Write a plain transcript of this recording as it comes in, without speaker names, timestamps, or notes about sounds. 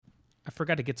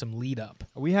forgot to get some lead up.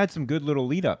 We had some good little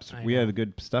lead ups. We had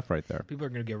good stuff right there. People are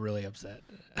going to get really upset.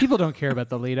 People don't care about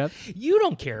the lead up. You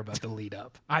don't care about the lead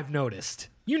up. I've noticed.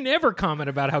 You never comment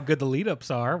about how good the lead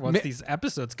ups are once these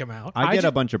episodes come out. I get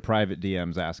a bunch of private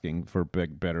DMs asking for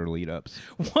better lead ups.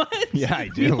 What? Yeah, I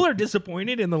do. People are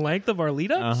disappointed in the length of our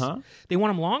lead ups? Uh-huh. They want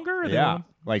them longer? Or they Yeah. want 'em-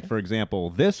 Like, for example,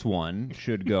 this one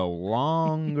should go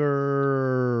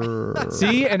longer.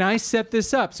 See, and I set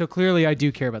this up, so clearly I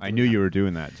do care about the I knew you were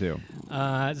doing that, too.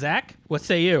 Zach, what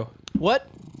say you? What?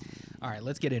 All right,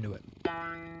 let's get into it.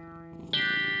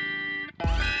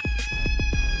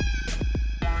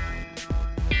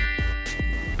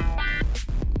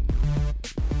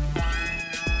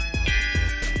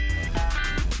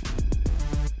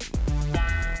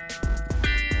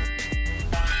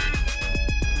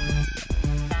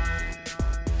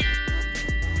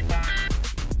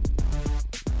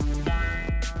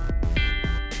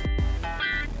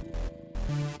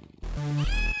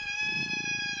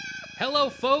 Hello,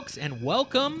 folks, and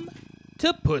welcome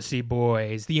to Pussy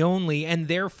Boys, the only and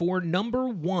therefore number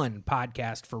one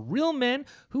podcast for real men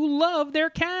who love their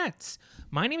cats.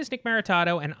 My name is Nick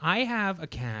Maritato, and I have a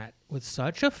cat with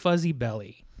such a fuzzy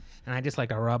belly, and I just like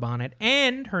to rub on it,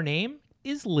 and her name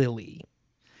is Lily.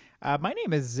 My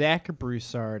name is Zach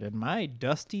Broussard, and my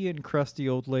dusty and crusty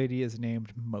old lady is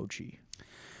named Mochi.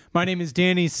 My name is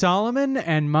Danny Solomon,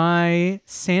 and my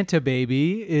Santa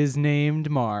baby is named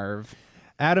Marv.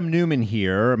 Adam Newman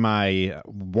here. My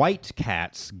white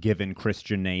cat's given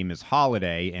Christian name is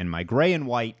Holiday, and my gray and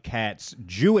white cat's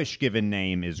Jewish given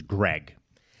name is Greg.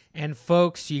 And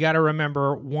folks, you got to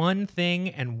remember one thing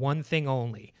and one thing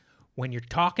only. When you're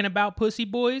talking about Pussy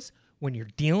Boys, when you're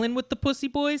dealing with the Pussy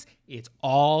Boys, it's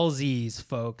all Z's,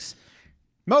 folks.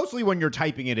 Mostly when you're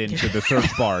typing it into the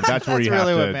search bar. That's where you really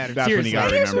have what to. matters. That's when you got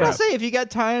to I just remember. want to say, if you got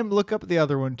time, look up the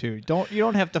other one too. You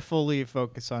don't have to fully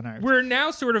focus on ours. We're now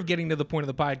sort of getting to the point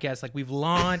of the podcast, like we've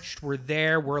launched, we're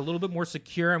there, we're a little bit more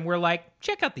secure, and we're like,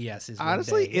 check out the S's. one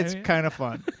Honestly, day. it's kind of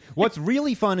fun. What's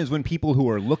really fun is when people who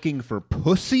are looking for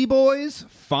Pussy Boys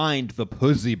find the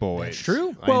Pussy Boys. That's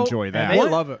true. I enjoy that. They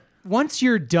love it. Once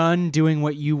you're done doing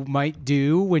what you might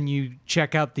do when you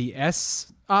check out the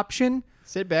S option,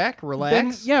 Sit back,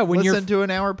 relax. Then, when listen to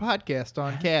an hour podcast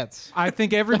on cats. I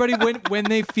think everybody, when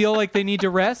they feel like they need to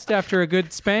rest after a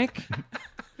good spank,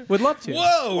 would love to.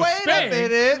 Whoa, Wait Spank. a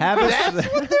minute. Have a- That's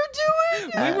what they're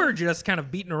doing. We were just kind of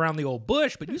beating around the old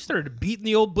bush, but you started beating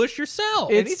the old bush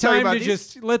yourself. It's talking time about to these-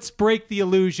 just let's break the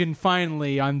illusion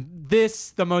finally on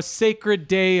this, the most sacred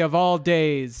day of all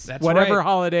days. That's whatever right.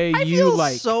 holiday I you feel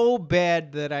like. so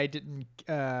bad that I didn't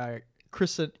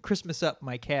Christmas up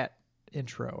my cat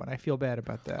intro, and I feel bad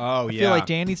about that. Oh, I yeah. feel like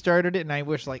Danny started it, and I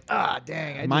wish dang. I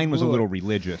just Mine was a blew little it.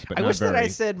 religious, but I not wish that very I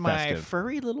said my festive.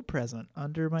 furry little present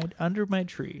under my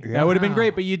tree. That would have been Wow.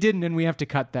 great, but you didn't, and we have to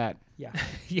cut that. Yeah.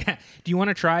 Yeah. Do you want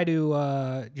to try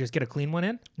to just get a clean one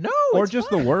in? No, Or it's just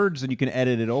fine. the words, and you can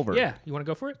edit it over. Yeah. You want to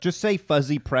go for it? Just say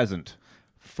fuzzy present.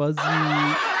 fuzzy.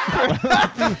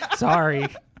 Sorry.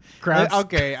 Crowds.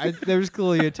 Okay, there's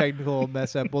clearly a technical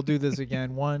mess up. We'll do this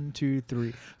again. 1, 2,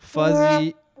 3.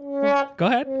 Fuzzy. Go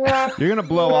ahead. You're going to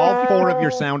blow all 4 of your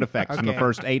sound effects in the Okay.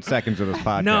 first 8 seconds of this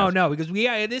podcast. No, because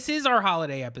this is our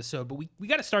holiday episode, but we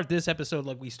got to start this episode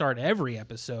like we start every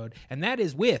episode, and that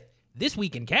is with This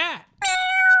Week in Cat.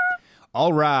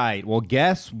 All right. Well,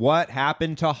 guess what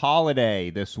happened to Holiday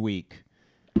this week?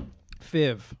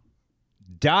 Fiv.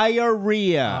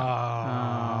 Diarrhea.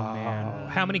 Oh, man.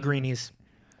 How many greenies?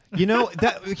 You know,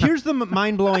 here's the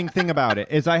mind-blowing thing about it,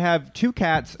 is I have 2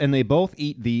 cats, and they both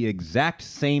eat the exact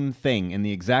same thing and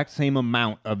the exact same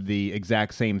amount of the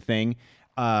exact same thing.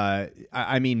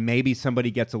 I mean, maybe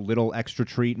somebody gets a little extra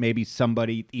treat. Maybe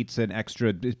somebody eats an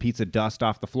extra piece of dust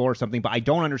off the floor or something, but I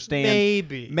don't understand.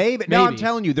 Maybe. No, I'm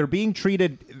telling you, they're being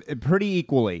treated pretty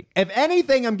equally. If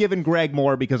anything, I'm giving Greg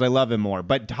more because I love him more.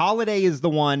 But Holiday is the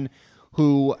one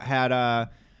who had a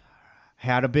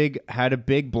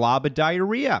big blob of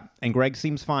diarrhea, and Greg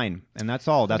seems fine, and that's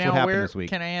all. That's Now, what happened where, this week.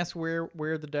 Can I ask where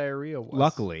the diarrhea was?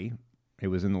 Luckily, it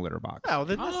was in the litter box. Oh,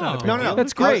 that's not a big No, deal.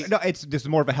 That's great. No, this is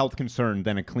more of a health concern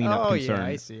than a cleanup Oh, concern. yeah,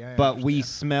 I see. I But we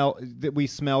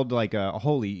smelled like a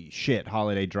holy shit.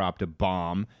 Holiday dropped a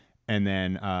bomb, and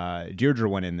then Deirdre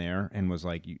went in there and was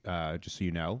like, "Just so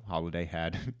you know, Holiday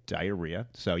had diarrhea,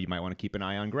 so you might want to keep an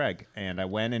eye on Greg." And I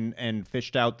went and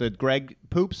fished out the Greg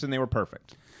poops, and they were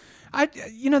perfect.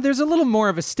 There's a little more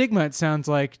of a stigma, it sounds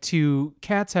like, to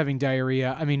cats having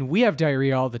diarrhea. I mean, we have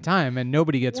diarrhea all the time, and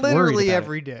nobody gets worried Literally about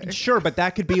every it. day. Sure, but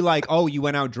that could be like, oh, you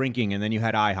went out drinking and then you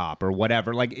had IHOP or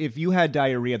whatever. Like, if you had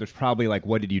diarrhea, there's probably like,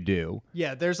 what did you do?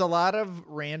 Yeah, there's a lot of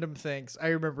random things. I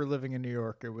remember living in New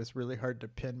York. It was really hard to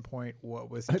pinpoint what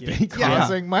was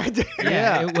causing my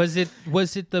diarrhea.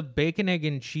 Was it the bacon, egg,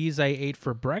 and cheese I ate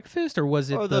for breakfast, or was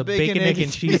it Oh, the bacon, egg,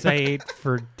 and cheese I ate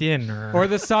for dinner? Or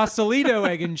the Sausalito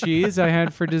egg and cheese I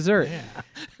had for dessert.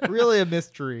 Really a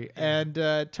mystery. And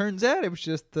turns out it was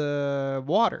just the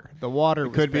water. The water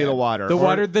was Could be bad. the water. The Or-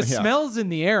 water, the yeah. smells in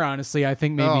the air, honestly, I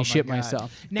think made Oh, me my shit God.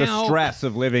 myself. The Now, stress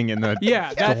of living in the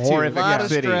Yeah, that the too. A horrific lot of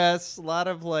city. stress, a lot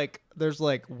of there's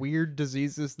weird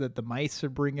diseases that the mice are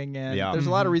bringing in. Yeah. There's a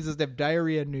lot of reasons to have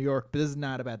diarrhea in New York, but this is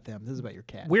not about them. This is about your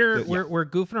cat. we're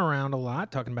goofing around a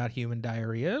lot talking about human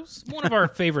diarrhea. It's one of our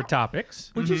favorite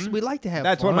topics. We like to have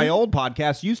That's fun. what my old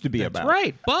podcast used to be That's about.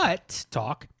 right.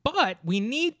 But we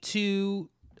need to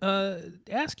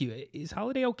ask you, is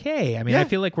Holiday okay? I mean, I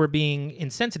feel like we're being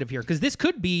insensitive here because this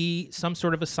could be some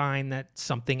sort of a sign that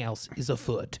something else is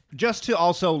afoot. Just to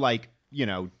also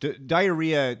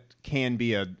diarrhea can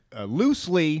be a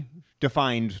loosely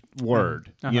defined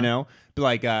word,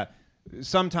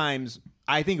 sometimes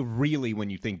I think really when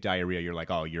you think diarrhea, you're like,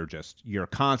 oh, you're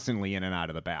constantly in and out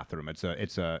of the bathroom. It's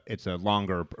a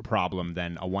longer problem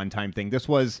than a one-time thing. This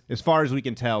was, as far as we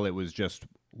can tell, it was just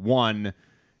one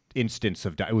instance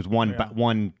of it was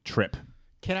one trip.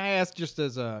 Can I ask just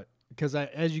because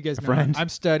as you guys know, friend? I'm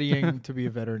studying to be a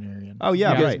veterinarian. Oh,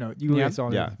 yeah, you guys right. know. You guys all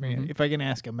know Yeah. me. If I can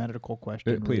ask a medical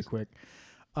question really please. quick.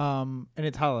 And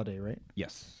it's Holiday, right?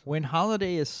 Yes. When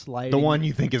Holiday is sliding, The one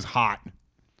you think is hot.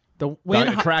 the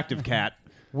The attractive cat.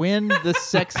 when the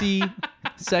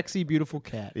sexy, beautiful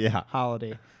cat, Yeah.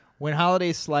 Holiday, when Holiday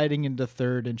is sliding into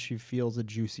third and she feels a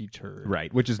juicy turd.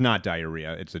 Right, which is not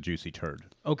diarrhea. It's a juicy turd.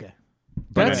 Okay.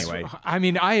 But That's, anyway. I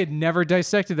mean, I had never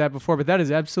dissected that before, but that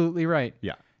is absolutely right.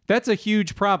 Yeah. That's a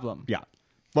huge problem. Yeah.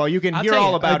 Well, you can I'll hear tell all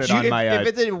you, about it on my... If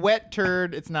it's a wet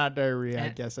turd, it's not diarrhea, I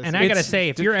guess. And I gotta say,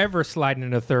 if you're ever sliding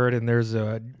into third and there's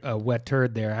a wet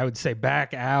turd there, I would say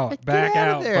back out, Get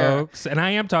out of there. folks. And I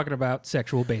am talking about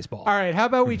sexual baseball. All right, how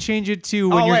about we change it to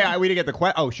when Oh, you're wait, we didn't get the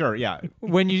question. Oh, sure, yeah.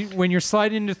 when you're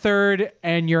sliding into third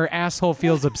and your asshole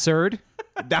feels absurd?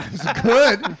 That's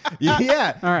good.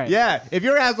 Yeah. All right. Yeah. If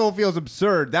your asshole feels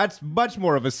absurd, that's much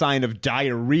more of a sign of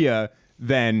diarrhea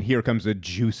than here comes a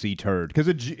juicy turd. Because,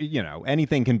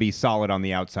 anything can be solid on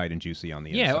the outside and juicy on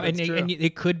the Yeah, inside. and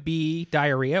it could be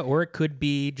diarrhea, or it could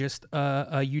be just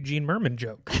a Eugene Merman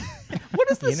joke.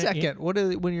 what is the You know, second? What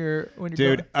is when you're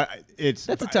Dude, going? it's...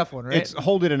 That's a tough one, right? It's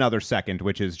hold it another second,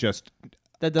 which is just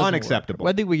That doesn't unacceptable.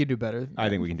 work. I think we can do better. I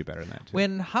think we can do better than that, too.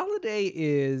 When Holiday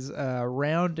is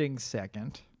rounding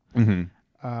second,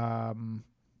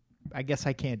 I guess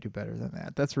I can't do better than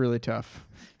that. That's really tough.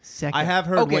 Second. I have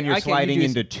heard Okay, when you're okay, sliding do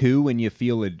into two and you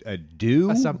feel a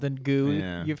dew. something goo.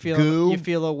 Yeah. You feel Goo? You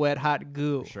feel a wet hot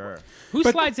goo. Sure. Who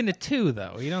slides into two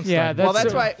though? You don't. Yeah, slide Well,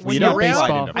 that's why You when you don't round, slide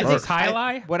baseball. into I first. think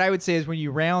highlight. what I would say is when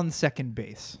you round second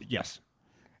base, Yes.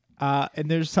 and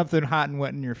there's something hot and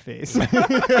wet in your face. In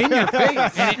your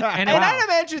face. And And I'd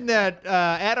imagine that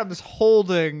Adam's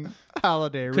holding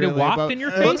Holiday. Could it really, waft but- in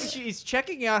your Look, face? He's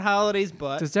checking out Holiday's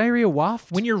butt. Does diarrhea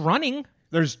waft? when you're running,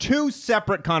 There's two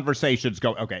separate conversations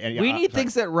go. Okay. and- We uh, need sorry.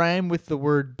 things that rhyme with the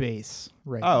word base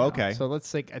right Oh, now. okay. So let's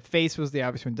think. Face was the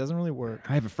obvious one. Doesn't really work.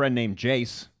 I have a friend named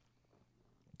Jace.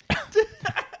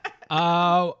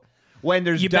 When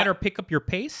there's you better pick up your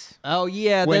pace. Oh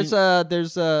yeah, When-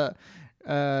 there's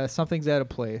something's out of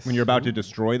place. when you're about to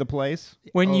destroy the place.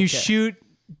 when you Okay. shoot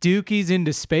dookies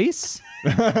into space?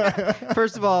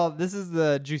 First of all, this is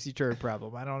the juicy turd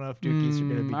problem. I don't know if dookies are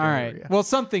going to be All right. diarrhea. Well,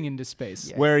 something into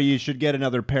space. Where you should get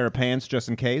another pair of pants just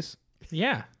in case.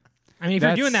 Yeah, I mean, if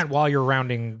you're doing That's- that while you're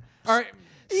rounding, All right.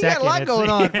 You second, got a lot it's- going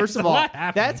on. it's First of a all, lot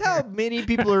happening that's how many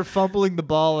people are fumbling the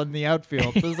ball in the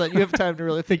outfield. So it's like you have time to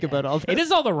really think about all this. it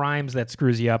is all the rhymes that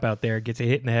screws you up out there. Gets you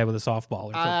hit in the head with a softball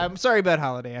or something. I'm sorry about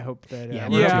Holiday. I hope that. Yeah,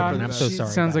 we're we're okay Yeah, for I'm the so best. sorry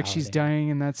Sounds about like she's Holiday.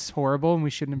 dying, and that's horrible, and we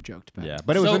shouldn't have joked about Yeah, it.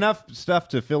 but it was So- enough stuff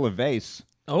to fill a vase.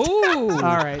 Oh, All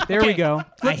right, there we Okay. go.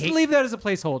 Let's hate- leave that as a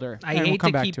placeholder, I and hate we'll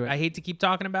come to back keep. to it. I hate to keep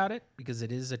talking about it because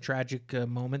it is a tragic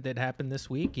moment that happened this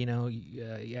week. You know,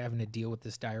 you're having to deal with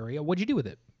this diarrhea. What'd you do with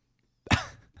it?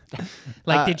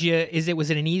 Did you? Was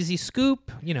it an easy scoop?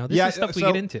 You know, this is stuff we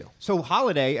get into. So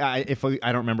Holiday, I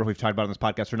don't remember if we've talked about it on this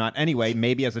podcast or not. Anyway,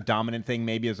 maybe as a dominant thing,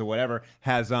 maybe as a whatever,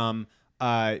 has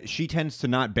she tends to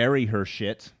not bury her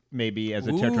shit. Maybe as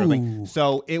a territorial thing. Ooh.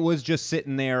 So it was just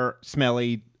sitting there,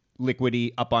 smelly,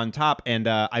 liquidy up on top, and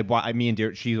me and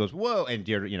Deirdre, she goes, whoa, and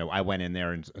Deirdre, I went in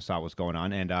there and saw what's going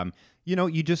on, and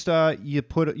you just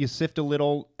you sift a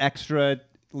little extra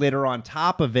litter on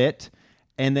top of it,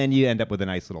 and then you end up with a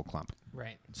nice little clump.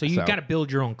 Right. So you got to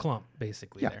build your own clump,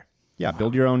 basically. There. Yeah,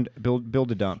 build your own,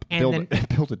 build a dump, And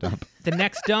build a dump. The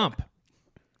next dump.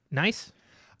 Nice.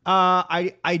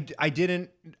 I didn't.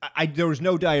 There was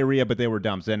no diarrhea, but they were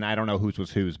dumps, and I don't know whose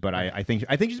was whose. But I think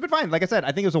she's been fine. Like I said,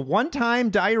 I think it was a one-time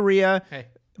diarrhea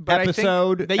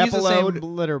episode. They use the same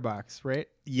litter box, right?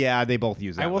 Yeah, they both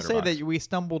use that. I will litter say box. that we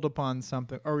stumbled upon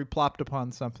something, or we plopped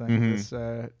upon something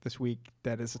this week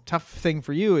that is a tough thing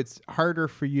for you. It's harder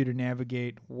for you to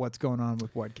navigate what's going on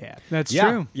with what cat. That's Yeah,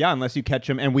 true. yeah, unless you catch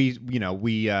them. And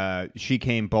she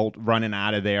came bolt running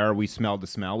out of there. We smelled the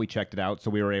smell. We checked it out, so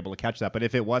we were able to catch that. But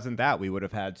if it wasn't that, we would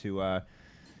have had to.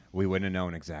 We wouldn't have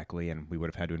known exactly, and we would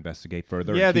have had to investigate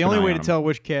further. Yeah, and the keep an only eye way on to 'em. tell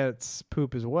which cat's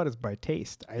poop is what is by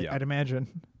taste. I'd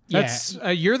imagine. That's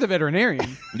you're the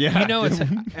veterinarian. Yeah, You know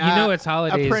it's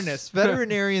holidays. Apprentice,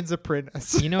 veterinarian's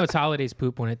apprentice. You know it's holidays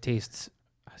poop when it tastes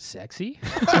sexy.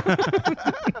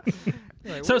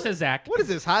 So says Zach. What is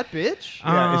this, hot bitch?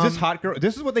 Yeah, is this hot girl?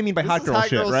 This is what they mean by hot is girl hot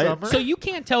shit, girl right? summer. So you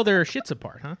can't tell their shits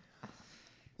apart, huh?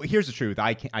 Well, here's the truth.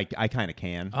 I kind of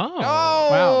can. Oh. Wow.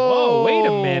 Whoa, wait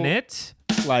a minute.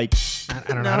 Like, I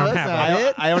don't know. No, I don't that's have not a-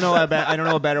 it. I don't know. I don't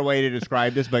know a better way to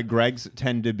describe this, but Greg's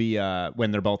tend to be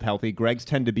when they're both healthy. Greg's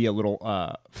tend to be a little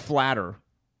flatter.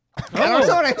 I don't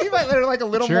know what I mean by they're like a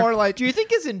little Sure. more like. Do you think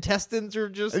his intestines are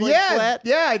just like yeah, flat?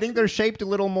 yeah. I think they're shaped a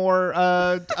little more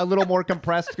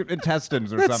compressed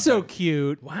intestines or That's so something.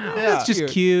 cute. Wow. Yeah. That's just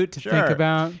cute to Sure. think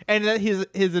about. And that his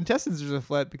intestines are so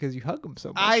flat because you hug him so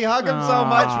much. I hug him so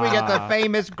much. We get the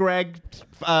famous Greg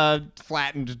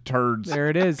flattened turds. There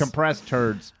it is. Compressed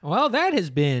turds. Well, that has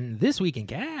been This Week in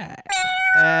Cat.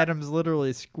 Adam's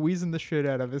literally squeezing the shit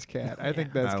out of his cat. I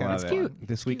think that's I kind love of it. cute.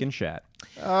 This week in chat.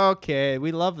 Okay,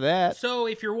 we love that. So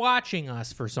if you're watching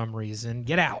us for some reason,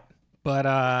 get out. But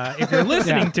if you're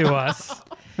listening to us,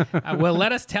 well,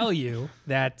 let us tell you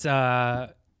that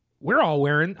we're all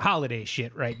wearing holiday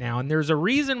shit right now. And there's a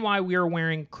reason why we're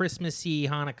wearing Christmassy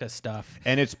Hanukkah stuff.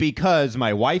 And it's because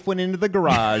my wife went into the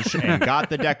garage and got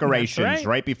the decorations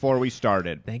right. before we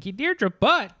started. Thank you, Deirdre.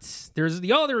 But there's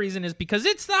the other reason is because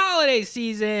it's the holiday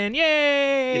season.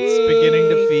 Yay! It's beginning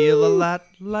to feel a lot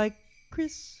like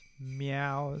Christmas.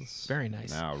 Meows. Very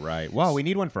nice. All right. Well, we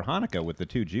need one for Hanukkah with the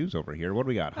two Jews over here. What do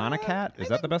we got? Hanukkah? Is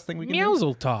that the best thing we can do?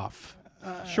 Meowseltoff.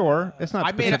 Sure. It's not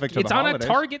specific to It's the on holidays. a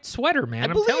Target sweater, man.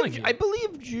 I'm telling you. I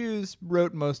believe Jews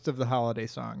wrote most of the holiday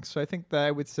songs, so I think that I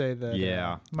would say that.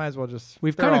 Yeah. Might as well just.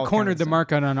 We've they're kind of all cornered the same.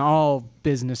 market on all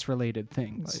business-related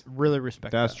things. Really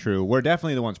respect That's that. true. We're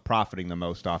definitely the ones profiting the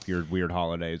most off your weird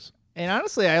holidays. And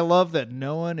honestly, I love that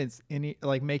no one is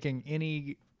making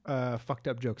any fucked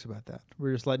up jokes about that.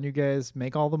 We're just letting you guys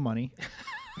make all the money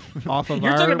off of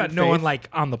You're our talking about no one faith. like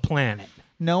on the planet.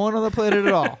 No one on the planet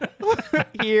at all.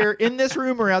 Here in this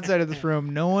room or outside of this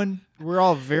room, no one. We're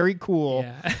all very cool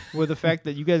Yeah. with the fact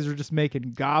that you guys are just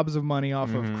making gobs of money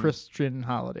off of Christian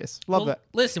holidays. Love Well, that.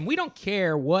 listen, we don't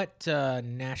care what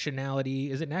nationality.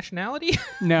 Is it nationality?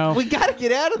 No. We got to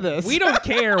get out of this. We don't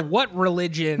care what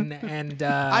religion and.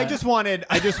 I just wanted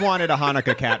a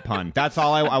Hanukkah cat pun. That's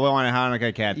all I want a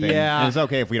Hanukkah cat thing. Yeah. And it's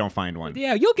okay if we don't find one.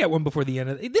 Yeah, you'll get one before the end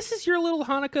of this. Is your little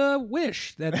Hanukkah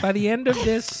wish that by the end of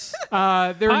this.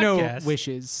 There are no Podcast.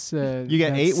 wishes. You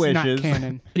get That's 8 not wishes.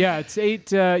 canon. Yeah, it's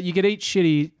 8. You get 8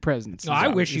 shitty presents. I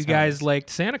is wish how- you is how it guys is. liked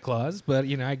Santa Claus, but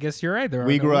I guess you're right. There are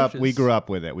We no grew up wishes.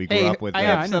 with it. We grew Hey, up with I it.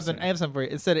 have I know something. Santa. I have something for you.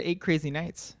 Instead of 8 crazy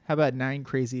nights, how about 9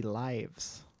 crazy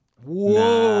lives?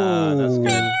 Whoa, That's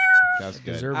good. That's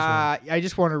good. Deserves one. I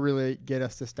just want to really get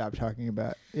us to stop talking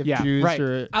about if Yeah, Jews right.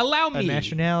 are Allow a me.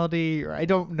 nationality or I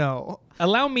don't know.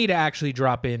 Allow me to actually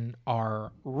drop in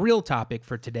our real topic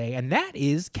for today, and that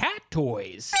is cat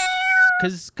toys.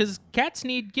 Because cats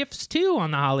need gifts too on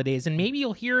the holidays, and maybe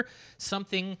you'll hear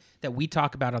something that we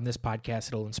talk about on this podcast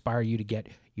that'll inspire you to get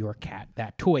your cat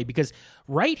that toy. Because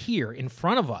right here in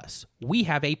front of us, we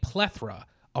have a plethora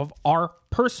of our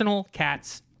personal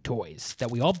cat's toys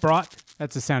that we all brought.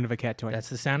 That's the sound of a cat toy. That's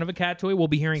the sound of a cat toy. We'll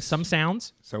be hearing some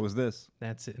sounds. So is this.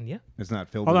 That's it. Yeah. It's not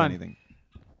filled Hold with on. anything.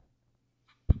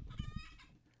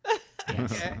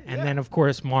 And then, of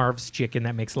course, Marv's chicken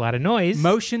that makes a lot of noise.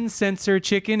 Motion sensor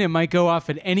chicken. It might go off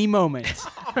at any moment.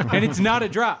 And it's not a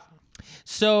drop.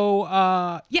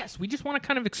 So, yes, we just want to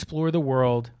kind of explore the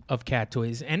world of cat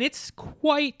toys, and it's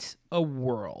quite a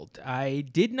world. I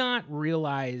did not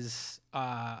realize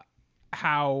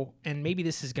how, and maybe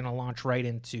this is going to launch right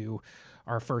into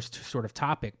our first sort of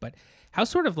topic, but how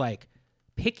sort of like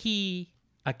picky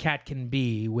a cat can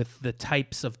be with the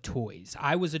types of toys.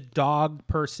 I was a dog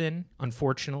person,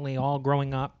 unfortunately, all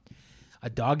growing up. A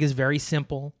dog is very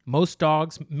simple. Most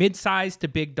dogs, mid-sized to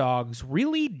big dogs,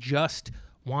 really just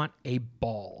want a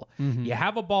ball. You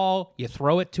have a ball, you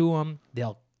throw it to them,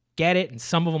 they'll get it, and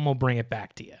some of them will bring it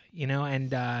back to you. You know,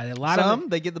 and a lot of Some,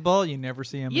 they get the ball, you never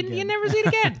see them again. you never see it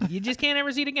again. You just can't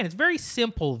ever see it again. It's very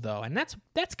simple though, and that's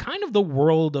kind of the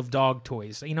world of dog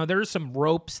toys. You know, there's some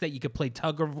ropes that you could play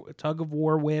tug of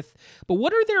war with, but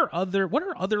what are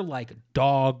other like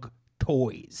dog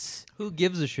toys? Who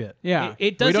gives a shit? Yeah. It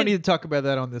We doesn't. don't need to talk about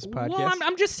that on this podcast. Well,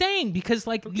 I'm just saying because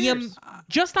like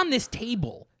just on this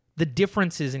table, the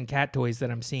differences in cat toys that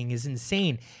I'm seeing is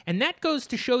insane, and that goes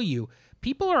to show you.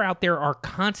 People are out there are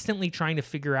constantly trying to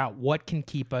figure out what can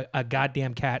keep a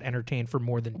goddamn cat entertained for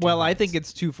more than 2 Well, I minutes. think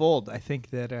it's twofold. I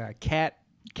think that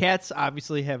cats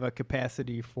obviously have a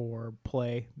capacity for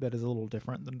play that is a little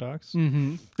different than dogs.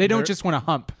 They don't just want to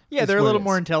hump. Yeah, is they're a what little it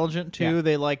more is. intelligent too. Yeah.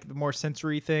 They like the more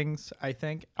sensory things, I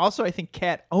think. Also, I think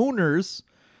cat owners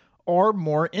are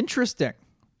more interesting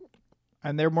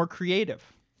and they're more creative.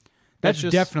 That's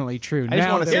just- definitely true. I just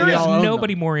Now wanna that say there we is all own them.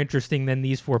 nobody more interesting than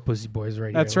these four pussy boys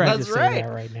right That's here. right. Let me That's just right. say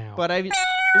that right now. But I mean,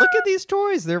 look at these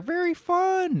toys. They're very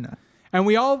fun. And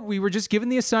we were just given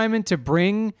the assignment to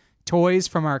bring toys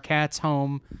from our cat's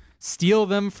home, steal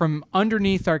them from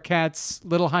underneath our cat's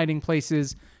little hiding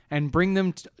places, and bring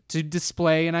them to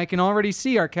display. And I can already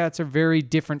see our cats are very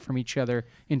different from each other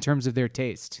in terms of their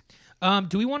taste.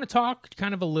 do we want to talk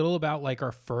kind of a little about like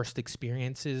our first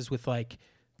experiences with like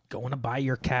going to buy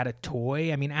your cat a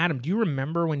toy? I mean, Adam, do you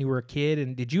remember when you were a kid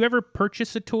and did you ever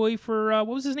purchase a toy for what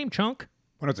was his name, Chunk?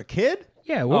 When I was a kid?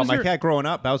 Yeah, what Oh, was my your cat growing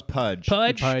up, that was Pudge.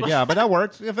 Pudge? Yeah, but that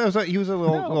works. If it was he was a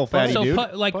little fatty So dude.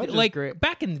 like Pudge is like great.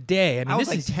 back in the day, I mean, I was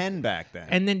this like is 10 back then.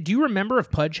 And then, do you remember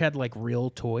if Pudge had like real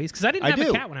toys? Because I didn't I have a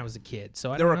do. cat when I was a kid,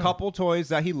 so I There don't were a know. couple toys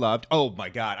that he loved. Oh my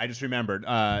god, I just remembered.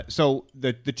 So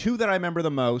the two that I remember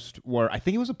the most were, I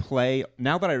think it was a play.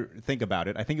 Now that I think about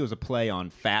it, I think it was a play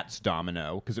on Fats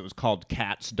Domino because it was called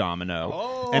Cat's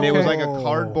Domino, and it was like a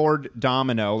cardboard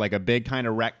domino, like a big kind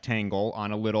of rectangle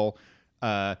on a little.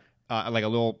 Like a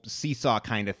little seesaw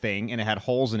kind of thing, and it had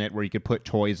holes in it where you could put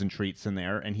toys and treats in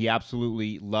there, and he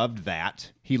absolutely loved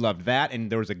that. He loved that, and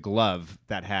there was a glove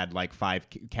that had like 5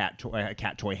 cat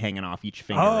toy hanging off each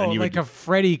finger. Oh, and you like would, a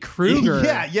Freddy Krueger.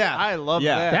 yeah. I love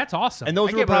Yeah. that. That's awesome. And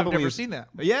those I were can't believe I've probably never seen that.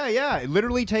 Yeah.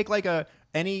 Literally take like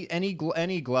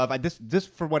any glove. This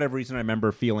for whatever reason I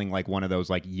remember feeling like one of those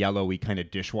like yellowy kind of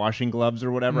dishwashing gloves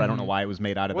or whatever. I don't know why it was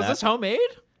made out of Was that. this homemade?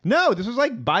 No, this was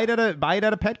like buy it at a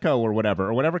Petco or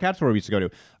whatever cat store we used to go to.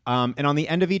 And on the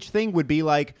end of each thing would be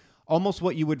like almost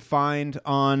what you would find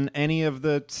on any of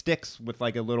the sticks with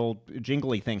like a little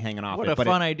jingly thing hanging off What it. a But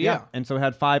fun idea. Yeah, and so it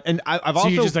had 5. And I've So also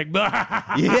you just like,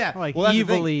 yeah, like well, that's the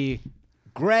thing. evilly.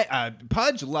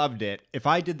 Pudge loved it. If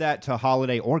I did that to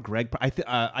Holiday or Greg,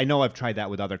 I know I've tried that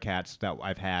with other cats that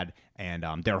I've had, and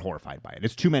they're horrified by it.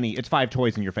 It's too many. It's 5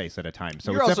 toys in your face at a time.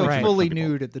 So You're it's also definitely fully for people.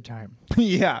 nude at the time.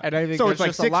 Yeah, And I think so there's it's like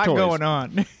just 6 a lot toys. going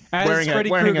on. As wearing Freddy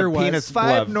a Krueger was. penis 5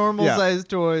 glove. normal Yeah. sized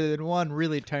toys and 1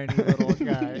 really tiny little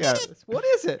guy. Yeah. What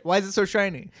is it? Why is it so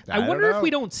shiny? I wonder don't if we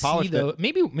know. don't see Polished though. it.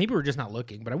 Maybe we're just not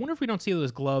looking, but I wonder if we don't see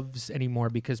those gloves anymore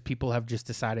because people have just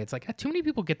decided it's like too many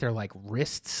people get their like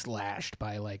wrists slashed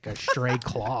by like a stray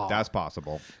claw. That's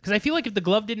possible. Because I feel like if the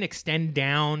glove didn't extend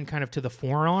down kind of to the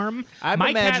forearm, I'm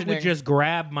my cat would imagining- just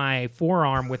grab my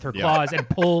forearm with her claws and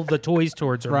pull the toys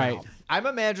towards her Right. mouth. I'm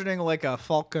imagining like a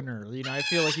falconer. You know, I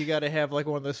feel like you got to have like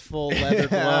one of those full leather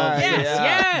gloves.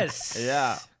 Yes, yes.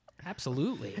 Yeah.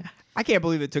 Absolutely. I can't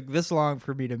believe it took this long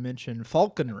for me to mention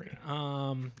falconry.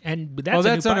 And that's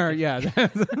That's a new on our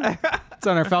podcast. it's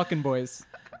on our Falcon Boys.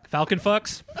 Falcon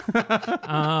fucks.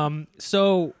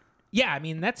 So yeah, I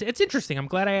mean it's interesting. I'm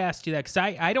glad I asked you that because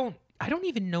I don't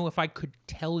even know if I could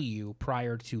tell you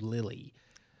prior to Lily,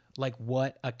 like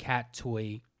what a cat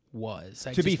toy was.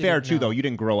 I To be just fair, didn't too, know. though, you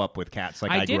didn't grow up with cats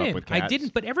like I grew up with cats. I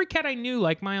didn't. But every cat I knew,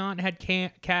 like my aunt had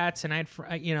cats, and I had,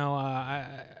 I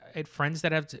had friends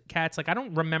that have cats. Like I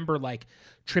don't remember like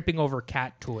tripping over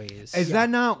cat toys. Is that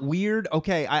not weird?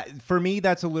 Okay, for me,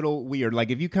 that's a little weird. Like,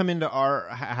 if you come into our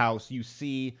house, you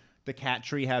see the cat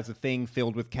tree has a thing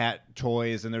filled with cat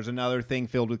toys, and there's another thing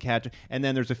filled with and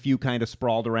then there's a few kind of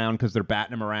sprawled around because they're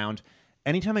batting them around.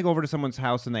 Anytime I go over to someone's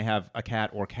house and they have a cat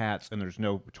or cats and there's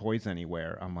no toys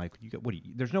anywhere, I'm like,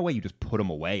 there's no way you just put them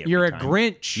away every You're a time.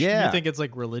 Grinch. Yeah. You think it's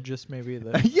like religious, maybe?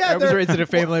 That Yeah, I was they're- raised in a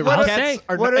family what where are- cats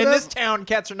are what are in the- this town.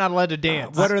 Cats are not allowed to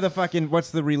dance. What's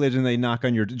the religion they knock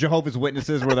on your Jehovah's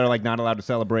Witnesses where they're like not allowed to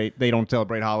celebrate? They don't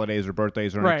celebrate holidays or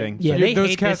birthdays or Right. anything. Yeah, So they those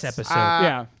hate cats- this episode.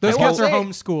 Yeah, those I will cats are say-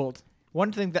 homeschooled.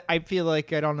 One thing that I feel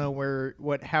like I don't know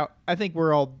how I think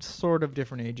we're all sort of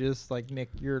different ages. Like Nick,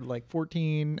 you're like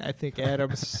 14. I think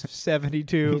Adam's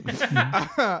 72.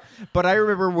 But I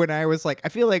remember when I was like, I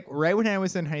feel like right when I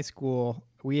was in high school,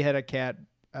 we had a cat,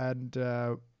 and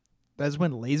that's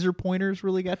when laser pointers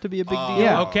really got to be a big deal.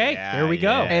 Yeah. Okay, there we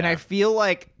go. And I feel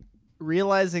like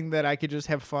realizing that I could just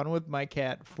have fun with my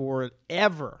cat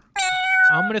forever.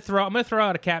 I'm gonna throw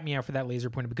out a cat meow for that laser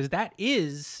pointer because that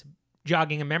is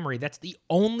jogging a memory. That's the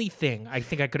only thing I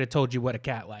think I could have told you what a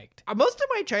cat liked. Most of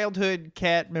my childhood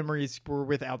cat memories were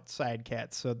with outside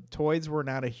cats, so toys were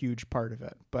not a huge part of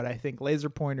it. But I think laser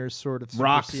pointers sort of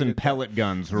Rocks and superseded pellet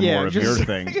guns were that. more of your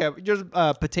thing. Yeah, just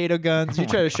potato guns. You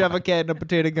try to shove a cat in a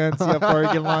potato gun, see how far you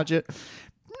can launch it.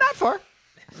 Not far.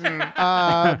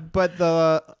 But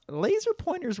the laser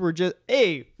pointers were just,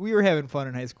 we were having fun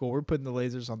in high school. We were putting the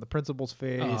lasers on the principal's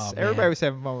face. Oh, Everybody man. was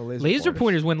having fun with Laser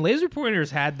pointers, when laser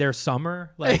pointers had their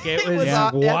summer, like it was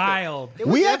was wild. It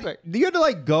was epic. You had to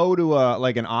like go to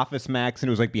like an Office Max and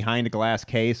it was like behind a glass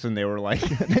case and they were like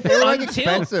they were like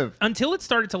expensive. Until it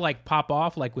started to like pop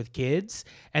off like with kids,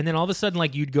 and then all of a sudden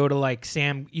like you'd go to like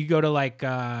some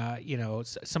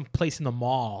place in the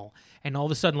mall, and all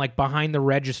of a sudden like behind the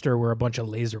register were a bunch of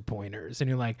laser pointers, and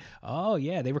you're like, oh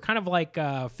yeah, they were kind of like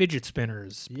fidget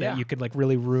spinners that you could like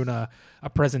really ruin a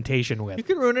presentation with. You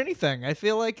can ruin anything. I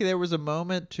feel like there was a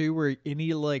moment too where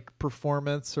any like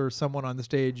performance or someone on the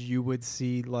stage you would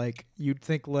see, like you'd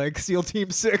think like SEAL Team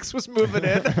 6 was moving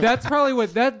in. That's probably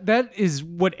what that is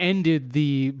what ended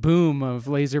the boom of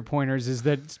laser pointers, is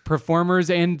that performers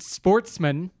and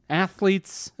sportsmen,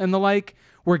 athletes and the like,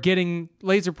 were getting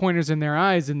laser pointers in their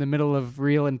eyes in the middle of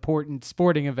real important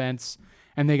sporting events,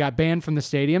 and they got banned from the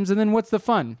stadiums. And then what's the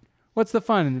fun? What's the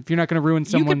fun if you're not going to ruin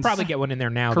someone's You could probably get one in there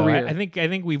now, career. though. I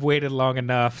think we've waited long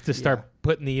enough to start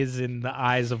putting these in the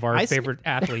eyes of our favorite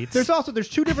athletes. There's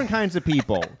two different kinds of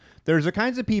people. There's the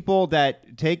kinds of people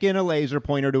that take in a laser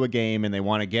pointer to a game and they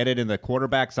want to get it in the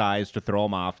quarterback's eyes to throw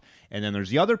them off. And then there's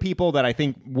the other people that I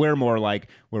think we're more like,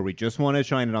 where we just want to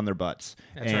shine it on their butts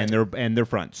and their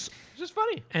fronts. Just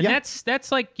funny. And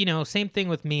that's like, same thing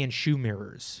with me and shoe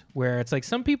mirrors, where it's like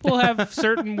some people have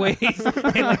certain ways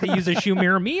they like to use a shoe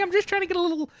mirror. Me, I'm just trying to get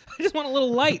I just want a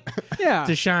little light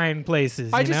to shine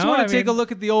places. I just want to take a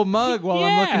look at the old mug while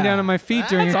I'm looking down at my feet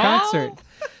during a concert.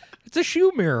 It's a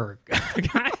shoe mirror.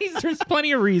 Guys, there's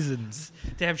plenty of reasons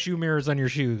to have shoe mirrors on your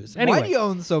shoes. Anyway, Why do you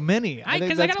own so many?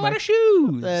 Because I got a lot of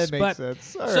shoes. That makes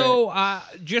sense. All So,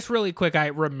 just really quick, I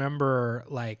remember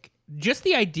like just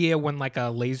the idea when like a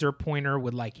laser pointer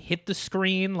would like hit the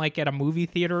screen, like at a movie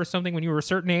theater or something when you were a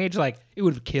certain age, like it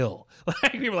would kill.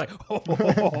 Like people were like,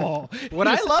 oh. What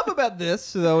I love about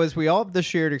this, though, is we all have the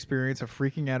shared experience of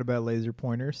freaking out about laser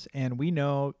pointers, and we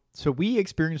know. So we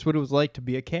experienced what it was like to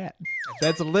be a cat.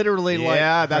 That's literally like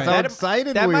that's how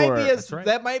excited that we might were. Be That's right.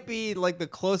 That might be like the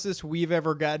closest we've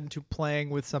ever gotten to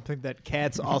playing with something that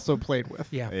cats also played with.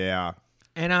 Yeah.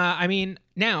 And I mean,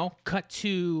 now cut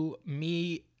to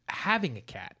me having a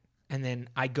cat. And then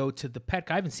I go to the pet.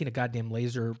 I haven't seen a goddamn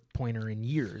laser pointer in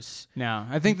years. No,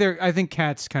 I think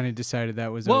cats kind of decided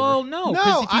that was Well, over. no, No,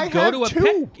 because if you I go have to a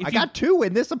two. pet, I got two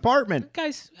in this apartment.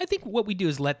 guys, I think what we do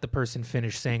is let the person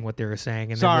finish saying what they were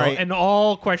saying, and Sorry. and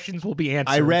all questions will be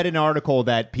answered. I read an article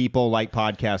that people like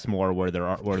podcasts more where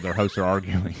their hosts are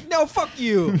arguing. No, fuck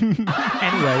you. Anyway,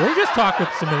 we'll just talk with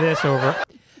some of this over.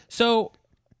 So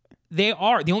they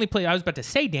are the only place I was about to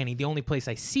say, Danny. The only place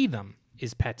I see them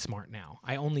is PetSmart now.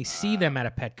 I only see them at a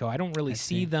Petco. I don't really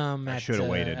see them at. I should have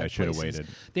waited. at I should have places.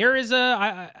 waited. There is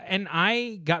and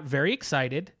I got very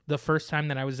excited the first time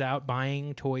that I was out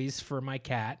buying toys for my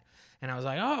cat, and I was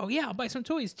like, oh yeah, I'll buy some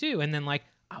toys too. And then like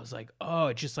I was like, oh,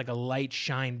 it's just like a light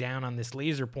shine down on this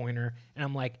laser pointer, and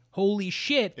I'm like, holy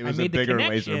shit! It was I made a bigger the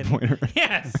laser connection. pointer.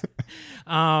 Yes,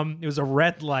 it was a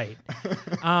red light,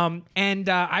 and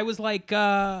I was like,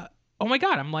 oh my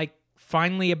god, I'm like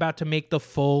finally about to make the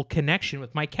full connection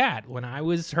with my cat. When I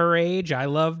was her age, I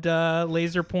loved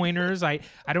laser pointers. I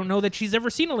don't know that she's ever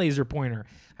seen a laser pointer.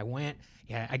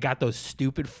 I got those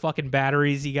stupid fucking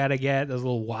batteries you gotta get, those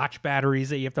little watch batteries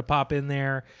that you have to pop in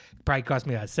there. It probably cost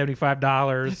me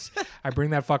 $75. I bring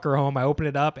that fucker home, I open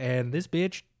it up, and this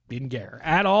bitch didn't care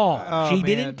at all. She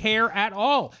didn't care at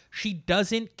all. She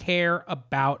doesn't care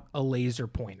about a laser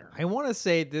pointer. I want to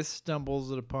say this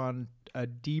stumbles upon a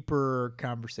deeper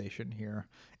conversation here.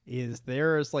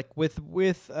 There's like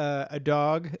with a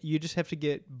dog, you just have to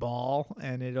get ball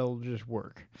and it'll just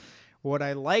work. What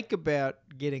I like about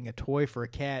getting a toy for a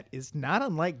cat is not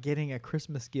unlike getting a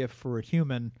Christmas gift for a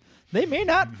human. They may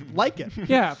not like it.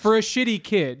 Yeah, for a shitty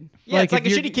kid. Yeah, it's like if a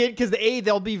you're- shitty kid because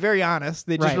they'll be very honest.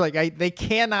 They just Right. they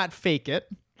cannot fake it.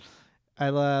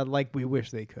 like we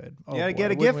wish they could. Oh, You gotta boy, get a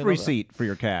wouldn't gift we love that? receipt for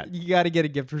your cat. You got to get a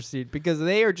gift receipt because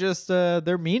they are just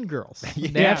they're mean girls,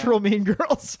 natural mean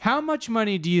girls. How much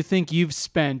money do you think you've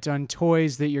spent on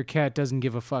toys that your cat doesn't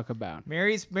give a fuck about?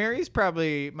 Mary's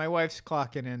probably my wife's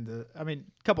clocking into. I mean,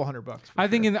 a couple $100. For I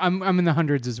think sure. I'm in the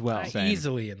hundreds as well. Same.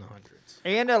 Easily in the hundreds.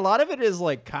 And a lot of it is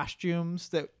like costumes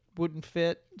that wouldn't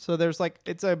fit. So there's like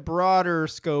it's a broader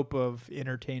scope of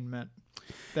entertainment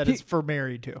that is for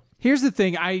Mary too. Here's the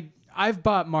thing. I've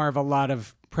bought Marv a lot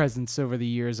of presents over the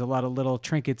years, a lot of little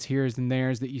trinkets here's and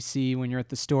there's that you see when you're at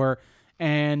the store,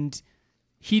 and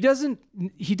he doesn't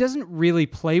really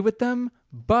play with them,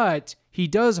 but he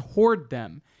does hoard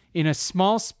them in a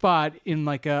small spot in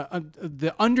like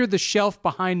the under the shelf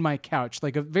behind my couch,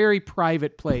 like a very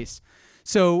private place.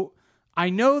 So I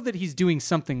know that he's doing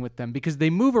something with them because they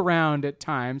move around at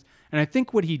times, and I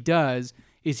think what he does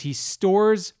is he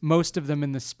stores most of them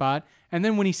in the spot, and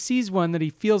then when he sees one that he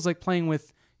feels like playing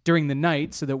with during the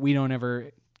night so that we don't ever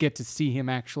get to see him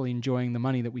actually enjoying the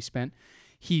money that we spent,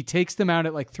 he takes them out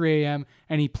at like 3 a.m.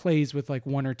 and he plays with like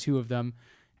one or two of them,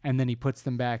 and then he puts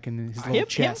them back in his little Him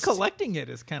chest. collecting it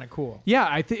is kind of cool.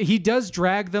 Yeah, he does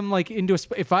drag them like into a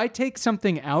if I take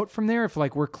something out from there, if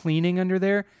like we're cleaning under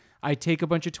there, I take a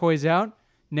bunch of toys out,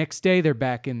 next day they're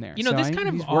back in there. You know, So this I- kind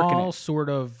of he's working all it. sort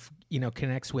of,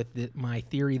 connects with my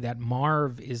theory that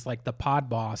Marv is like the pod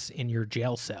boss in your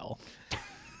jail cell.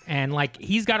 And like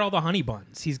he's got all the honey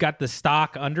buns. He's got the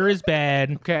stock under his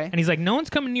bed. Okay. And he's like, no one's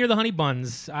coming near the honey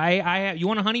buns. You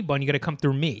want a honey bun, you got to come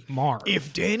through me, Marv.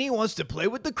 If Danny wants to play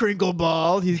with the crinkle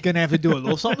ball, he's gonna have to do a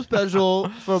little something special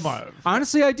for Marv.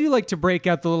 Honestly, I do like to break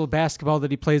out the little basketball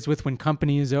that he plays with when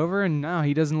company is over, and no,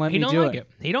 he doesn't let he me don't do like it.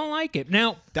 He don't like it.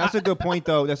 Now, That's a good point,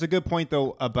 though. That's a good point,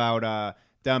 though, about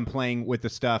them playing with the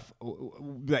stuff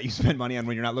that you spend money on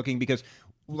when you're not looking. Because,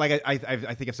 like I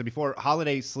think I've said before,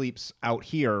 Holiday sleeps out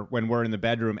here when we're in the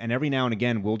bedroom, and every now and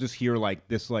again we'll just hear like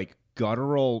this like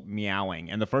guttural meowing.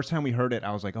 And the first time we heard it,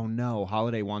 I was like, "Oh no,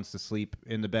 Holiday wants to sleep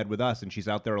in the bed with us, and she's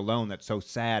out there alone. That's so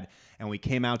sad." And we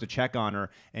came out to check on her,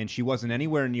 and she wasn't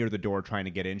anywhere near the door trying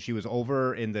to get in. She was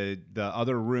over in the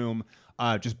other room.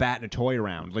 Just batting a toy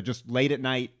around. Like just late at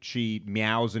night, she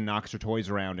meows and knocks her toys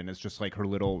around, and it's just like her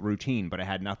little routine. But it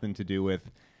had nothing to do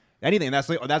with anything. That's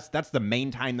the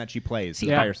main time that she plays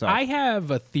by herself. I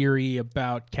have a theory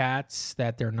about cats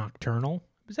that they're nocturnal.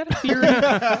 Is that a theory?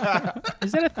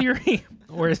 Is that a theory?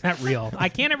 Or is that real? I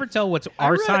can't ever tell what's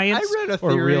science I read a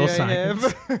or theory real I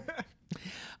science. have.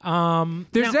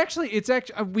 There's it's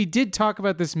actually we did talk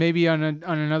about this maybe on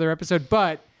another episode,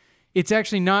 but it's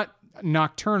actually not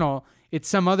nocturnal. It's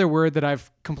some other word that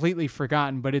I've completely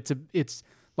forgotten, but it's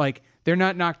like they're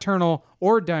not nocturnal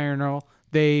or diurnal.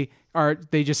 They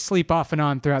just sleep off and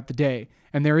on throughout the day,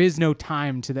 and there is no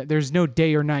time to that. There's no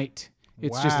day or night.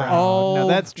 It's just Wow. all. Now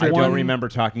that's true. I one- don't remember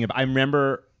talking about.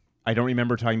 I don't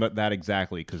remember talking about that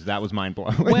exactly because that was mind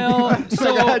blowing. Well,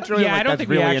 so That's really, yeah, like, I don't that's think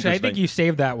really we actually. I interesting. think you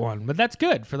saved that one, but that's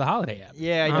good for the holiday app.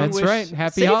 Yeah, I That's wish- right.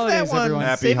 Happy save holidays, that one, everyone.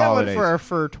 Happy save holidays. that one for our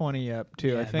Fur 20 up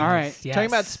too. I think. All right. Yes. Talking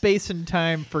about space and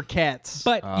time for cats.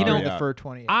 But Oh, you know, yeah. the Fur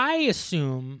 20 up. I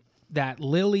assume that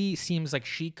Lily seems like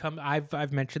she comes.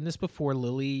 I've mentioned this before.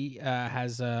 Lily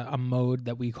has a mode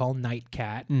that we call Night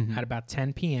Cat at about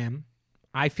 10 p.m.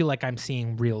 I feel like I'm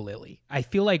seeing real Lily. I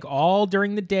feel like all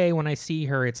during the day when I see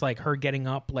her, it's like her getting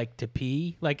up like to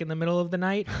pee like in the middle of the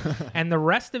night. And the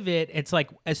rest of it, it's like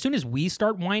as soon as we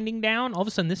start winding down, all of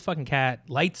a sudden this fucking cat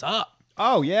lights up.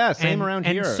 Oh yeah, same around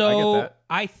here. And so I get that.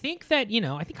 I think that,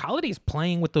 I think Holiday's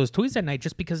playing with those toys at night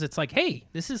just because it's like, hey,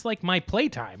 this is like my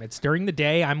playtime. It's during the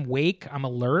day. I'm awake. I'm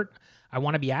alert. I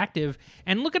want to be active.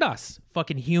 And look at us,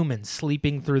 fucking humans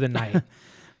sleeping through the night.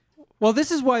 Well,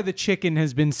 this is why the chicken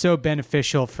has been so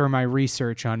beneficial for my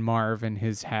research on Marv and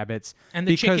his habits. And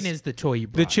the because chicken is the toy you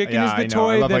brought. the chicken Yeah, is the I know.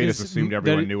 toy I love that how you is just assumed that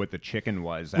everyone it- knew what the chicken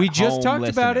was. We at just home talked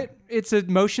about listening. it. It's a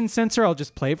motion sensor. I'll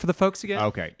just play it for the folks again.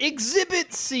 Okay.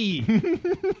 Exhibit C.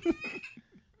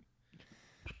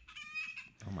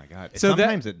 Oh my god. So that-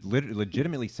 Sometimes it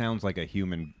legitimately sounds like a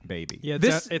human baby. Yeah,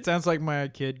 This- it sounds like my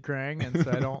kid crying, and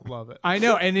so I don't love it. I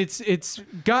know, and it's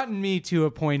gotten me to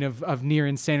a point of near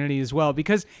insanity as well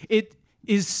because it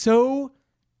is so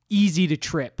easy to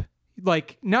trip.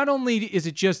 Like, not only is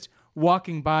it just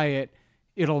walking by it,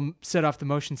 it'll set off the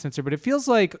motion sensor, but it feels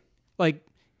like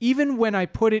even when I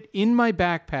put it in my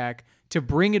backpack to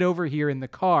bring it over here in the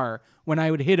car, when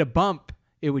I would hit a bump,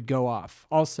 it would go off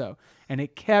also. And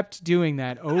it kept doing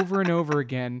that over and over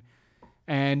again.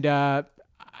 And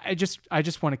I just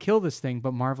want to kill this thing,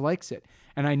 but Marv likes it.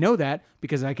 And I know that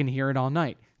because I can hear it all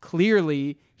night.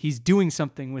 Clearly, he's doing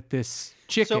something with this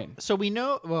chicken. So we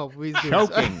know. Well, he's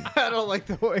Choking. I don't like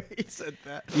the way he said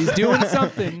that. He's doing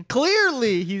something.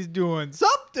 Clearly, he's doing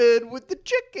something with the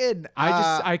chicken.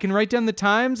 I can write down the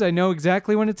times. I know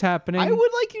exactly when it's happening. I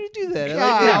would like you to do that.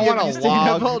 I like wanna you staying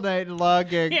up log. all night and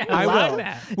logging. Yeah, I log will.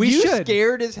 that. We you should.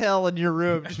 scared as hell in your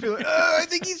room. Just be like, oh, I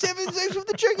think he's having sex with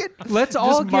the chicken. Let's Just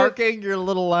all get. marking your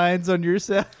little lines on your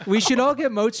cell. We should all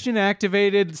get Motion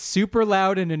activated, super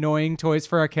loud and annoying toys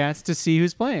for our cats to see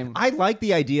who's playing. I like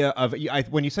the idea of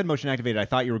when you said motion activated, I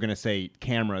thought you were going to say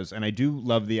cameras, and I do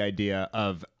love the idea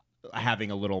of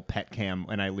having a little pet cam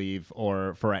when I leave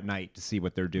or for at night to see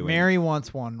what they're doing. Mary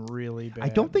wants one really bad. I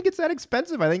don't think it's that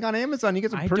expensive. I think on Amazon you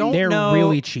get some I pretty. don't They're know.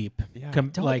 really cheap.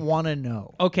 don't want to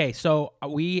know. Okay, so I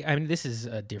mean, this is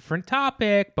a different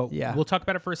topic, but Yeah. we'll talk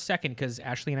about it for a second because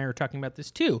Ashley and I are talking about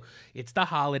this too. It's the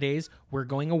holidays. We're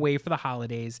going away for the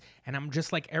holidays. And I'm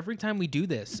just like, every time we do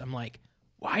this, I'm like,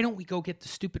 why don't we go get the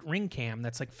stupid Ring Cam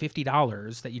that's like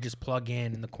 $50 that you just plug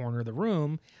in the corner of the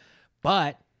room?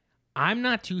 But I'm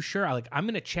not too sure. I'm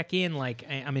going to check in, like,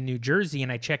 I'm in New Jersey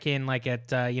and I check in like at,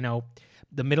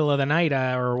 the middle of the night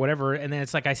or whatever. And then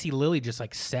it's like, I see Lily just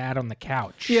like sad on the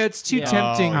couch. Yeah, it's too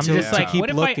tempting I'm to, just to like, keep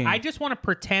what if looking. I just want to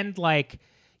pretend like,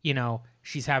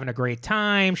 she's having a great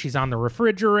time. She's on the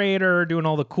refrigerator doing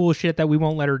all the cool shit that we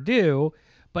won't let her do.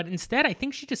 But instead, I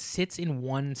think she just sits in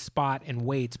one spot and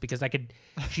waits because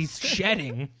she's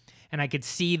shedding and I could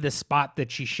see the spot that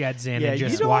she sheds in and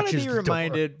just you don't want to watches be the door.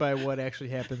 reminded by what actually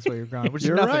happens while you're gone. Which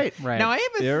You're is nothing. right. Right. Now I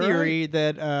have a You're theory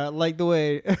that, like the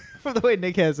way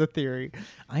Nick has a theory,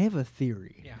 I have a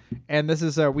theory. Yeah. And this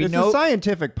is we It's know a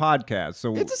scientific podcast,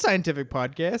 so it's a scientific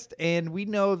podcast, and we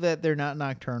know that they're not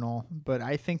nocturnal. But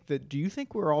I think that. Do you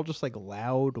think we're all just like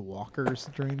loud walkers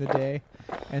during the day,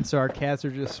 and so our cats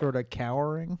are just sort of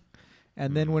cowering,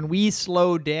 and then when we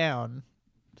slow down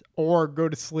or go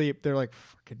to sleep, they're like,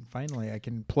 "Fucking finally, I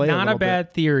can play." Not a little bit."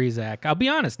 bad theory, Zach. I'll be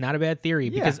honest, not a bad theory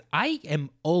Yeah. because I am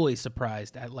always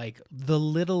surprised at like the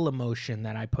little emotion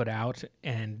that I put out,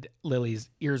 and Lily's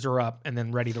ears are up and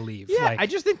then ready to leave. Yeah, Like, I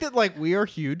just think that like we are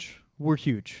huge. We're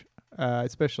huge,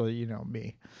 especially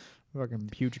me, fucking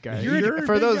huge guy. You're a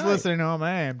For big those guy. listening at home,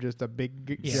 I am just a big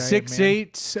giant man.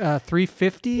 6'8",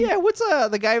 350. Yeah, what's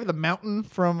the guy with the mountain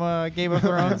from Game of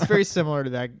Thrones? Very similar to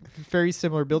that. Very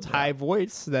similar build, high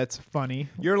voice. That's funny.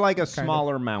 you're like a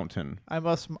smaller mountain. I'm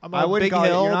a I wouldn't big call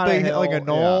hill, you're not big hill, like a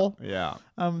knoll. Yeah.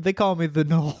 They call me the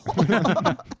knoll.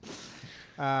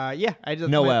 Yeah, I just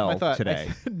Noel my thought, today.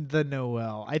 The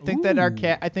Noel. I think that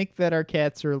our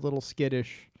cats are a little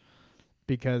skittish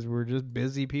because we're just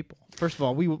busy people. First of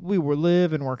all, we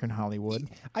live and work in Hollywood.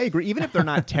 I agree. Even if they're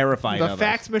not terrified The of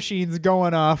fax machine's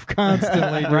going off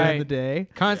constantly during Right. the day.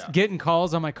 Getting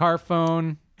calls on my car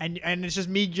phone. And it's just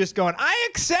me just going, I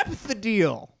accept the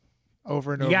deal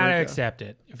over and you over gotta again. accept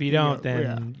it. If you don't,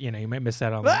 then you might miss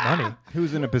out on the money. us,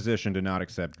 who's in a position to not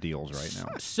accept deals right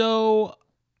now? So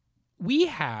we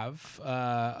have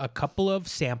a couple of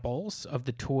samples of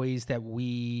the toys that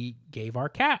we gave our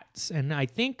cats. And I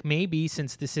think maybe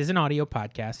since this is an audio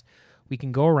podcast, we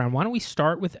can go around. Why don't we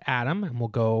start with Adam and we'll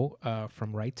go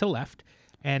from right to left.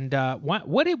 And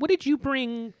what did you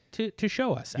bring to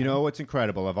show us, Adam? You know what's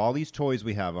incredible? Of all these toys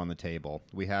we have on the table,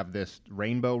 we have this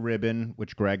rainbow ribbon,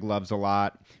 which Greg loves a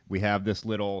lot. We have this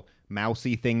little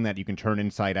mousy thing that you can turn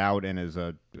inside out and is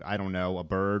a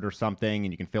bird or something,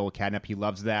 and you can fill with catnip. He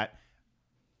loves that.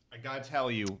 I gotta tell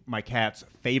you, my cat's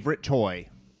favorite toy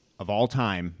of all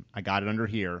time, I got it under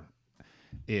here,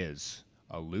 is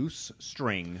a loose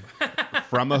string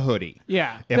from a hoodie.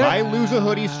 Yeah. If I lose a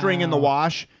hoodie string in the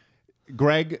wash,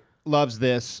 Greg loves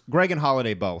this. Greg and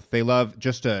Holiday both. They love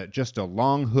just a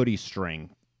long hoodie string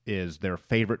is their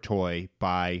favorite toy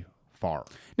by far.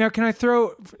 Now, can I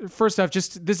throw, first off,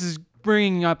 this is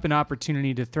bringing up an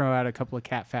opportunity to throw out a couple of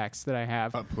cat facts that I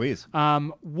have. Please.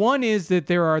 One is that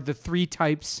there are the 3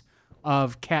 types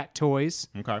of cat toys.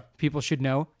 Okay. People should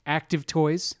know. Active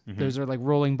toys. Those are like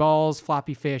rolling balls,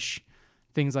 floppy fish,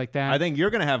 things like that. I think you're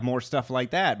going to have more stuff like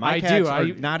that. My I cats do. are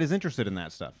not as interested in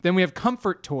that stuff. Then we have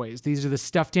comfort toys. These are the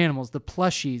stuffed animals, the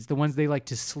plushies, the ones they like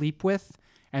to sleep with.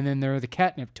 And then there are the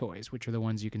catnip toys, which are the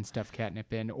ones you can stuff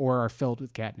catnip in or are filled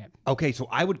with catnip. Okay, so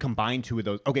I would combine 2 of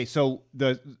those. Okay, so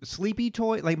the sleepy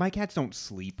toy, like my cats don't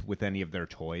sleep with any of their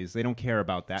toys. They don't care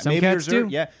about that. Some cats yours are- do.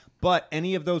 Yeah. But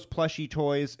any of those plushy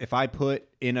toys, if I put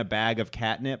in a bag of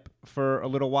catnip for a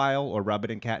little while, or rub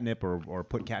it in catnip, or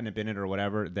put catnip in it, or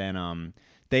whatever, then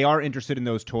they are interested in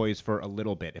those toys for a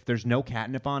little bit. If there's no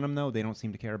catnip on them, though, they don't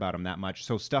seem to care about them that much.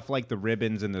 So stuff like the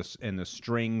ribbons and the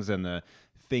strings and the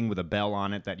thing with a bell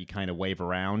on it that you kind of wave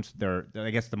around, they're, I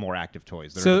guess, the more active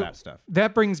toys. They're into that stuff.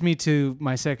 That brings me to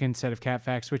my second set of cat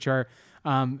facts, which are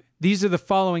these are the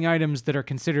following items that are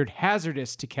considered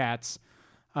hazardous to cats.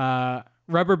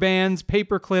 Rubber bands,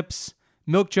 paper clips,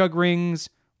 milk jug rings,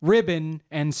 ribbon,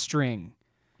 and string.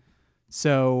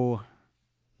 So,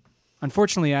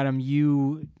 unfortunately, Adam,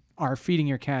 you are feeding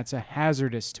your cats a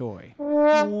hazardous toy.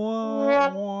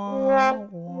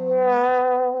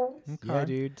 Yeah,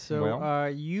 dude. So Well,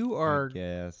 you are.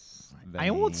 Yes. I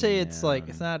won't say it's like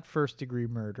it's not first degree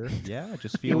murder. Yeah,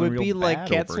 just It feeling would real be like bad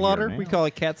cat over slaughter. here We now. call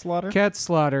it cat slaughter. Cat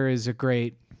slaughter is a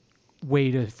great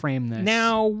way to frame this.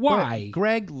 Now, why? But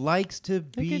Greg likes to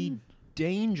be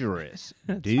dangerous,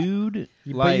 dude.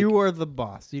 but Like, you are the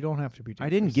boss. You don't have to be. I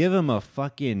didn't give him a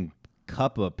fucking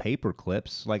cup of paper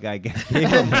clips like I gave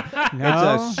him.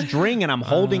 No? It's a string, and I'm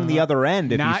holding the other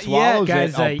end. If not he swallows yet,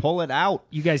 guys. it, I'll pull it out.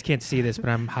 You guys can't see this, but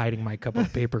I'm hiding my couple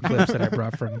of paper clips that I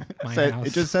brought from my house.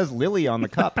 It just says Lily on the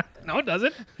cup. No, it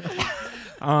doesn't.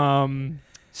 It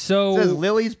So says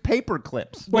Lily's paper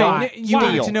clips. Wait, Why? you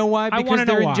Why? need to know why? I Because wanna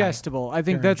know they're why. ingestible. I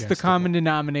think They're that's the ingestible. common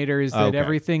denominator is that Okay.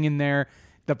 everything in there,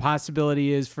 the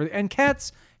possibility is for, and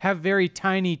cats have very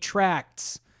tiny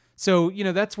tracts. So,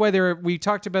 that's why we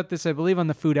talked about this, I believe, on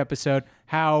the food episode,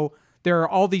 how there are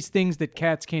all these things that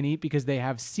cats can't eat because they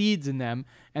have seeds in them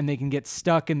and they can get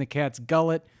stuck in the cat's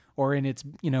gullet or in its,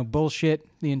 bullshit,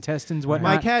 the intestines,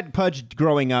 whatnot. My cat Pudge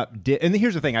growing up did, and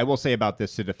here's the thing I will say about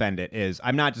this to defend it is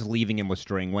I'm not just leaving him with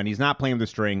string. When he's not playing with the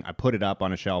string, I put it up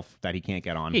on a shelf that he can't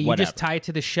get on. yeah, you Whatever. just tie it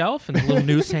to the shelf and the little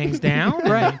noose hangs down.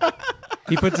 Right.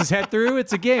 He puts his head through.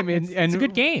 It's a game. And It's a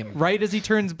good game. Right as he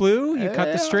turns blue, you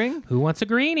cut the string. Who wants a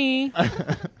greenie?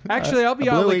 Actually, I'll be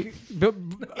honest.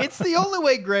 It's the only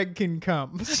way Greg can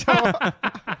come. So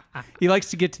He likes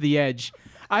to get to the edge.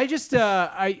 I just, Hold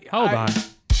on. That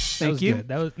Thank was you. good.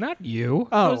 That was not you.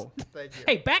 Oh. That was-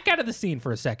 hey, back out of the scene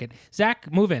for a second.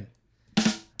 Zach, move in.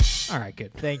 All right,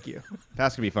 good. thank you.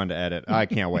 That's gonna be fun to edit. I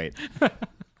can't wait.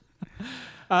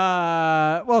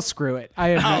 Well, screw it. I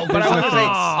admit, But there's I want no- to say,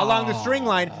 along the string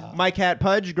line, my cat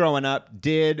Pudge growing up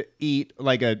did eat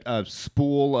like a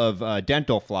spool of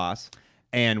dental floss,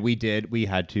 and we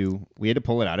had to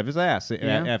pull it out of his ass.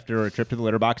 After a trip to the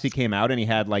litter box. He came out and he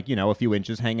had a few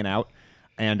inches hanging out.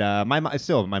 And my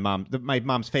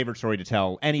mom's favorite story to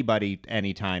tell anybody,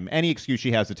 anytime, any excuse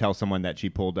she has to tell someone that she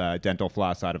pulled dental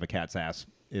floss out of a cat's ass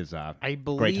is I great time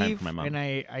believe, for my mom. and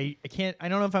I can't. I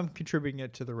don't know if I'm contributing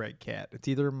it to the right cat. It's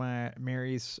either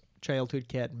Mary's childhood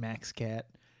cat, Max cat,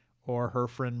 or her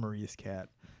friend Marie's cat.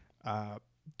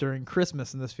 During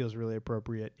Christmas, and this feels really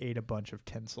appropriate, ate a bunch of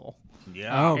tinsel.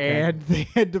 Yeah. Oh, okay. And they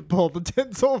had to pull the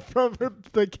tinsel from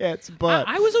the cat's butt.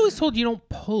 I was always told you don't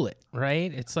pull it,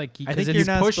 right? It's like I think because you're it's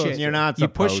not push supposed it. to. You're not You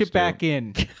push supposed it back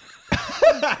in.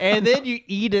 And then you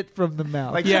eat it from the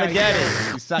mouth. like Yeah,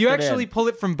 spaghetti. You, suck You it actually in. pull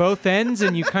it from both ends,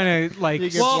 and you kind of like. You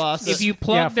get well, floss if it. you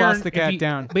plug Yeah, their floss the if cat you-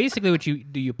 down. Basically, what you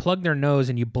do, you plug their nose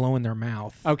and you blow in their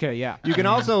mouth. Okay, yeah. You can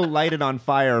also light it on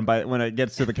fire, and when it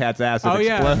gets to the cat's ass, it Oh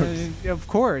explodes. yeah, of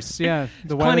course, yeah.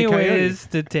 The Plenty Wile of E. Coyote. ways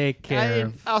to take care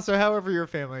of. Also, however your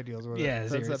family deals with Yeah, it.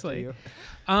 That's up to seriously. you.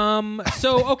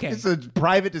 So okay. It's a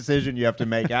private decision you have to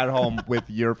make at home with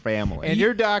your family. And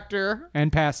your doctor.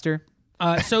 And pastor.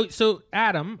 So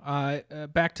Adam,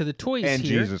 back to the toys And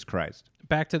here. Jesus Christ.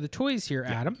 Back to the toys here,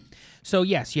 Adam. So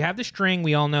yes, you have the string.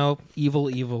 We all know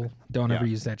evil. Don't ever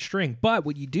Yeah. use that string. But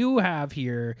what you do have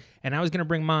here, and I was going to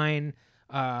bring mine,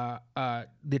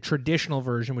 the traditional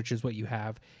version, which is what you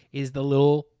have, is the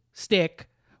little stick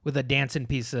with a dancing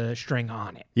piece of string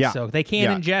on it. Yeah. So they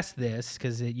can't Yeah. ingest this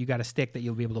because you got a stick that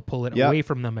you'll be able to pull it Yep. away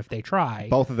from them if they try.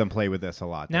 Both of them play with this a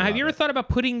lot. Now, They have you love ever it. thought about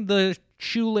putting the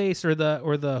shoelace or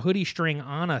the hoodie string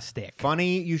on a stick?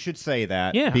 Funny you should say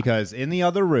that. Yeah. Because in the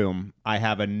other room, I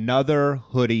have another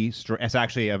hoodie string. It's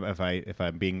actually, if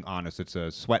I'm being honest, it's a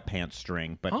sweatpants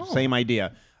string, but Oh. same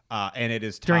idea. And it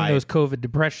is During tied. those COVID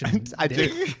depression I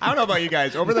days. don't know about you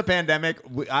guys. Over the pandemic,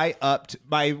 I upped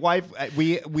my wife.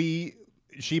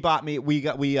 She bought me. We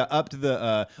upped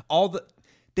the all the.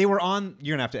 They were on.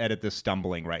 You're gonna have to edit this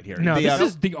stumbling right here. No, The, this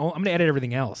is the. I'm gonna edit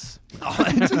everything else.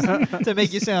 To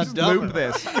make you sound dumb. loop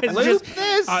this. It's Loop just,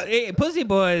 this. hey, Pussy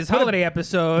Boys holiday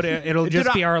episode. It'll just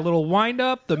Dude, be our little wind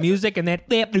up, the music, and then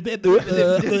Put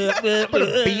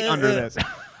a beat under this.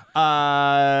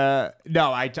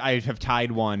 No, I have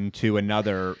tied one to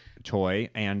another toy,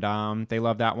 and they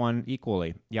love that one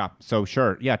equally. Yeah, so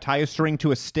sure. Yeah, tie a string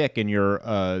to a stick and your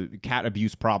cat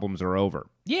abuse problems are over.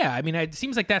 Yeah, I mean, it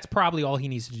seems like that's probably all he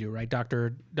needs to do, right,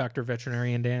 Dr.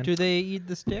 Veterinarian Dan? Do they eat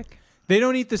the stick? They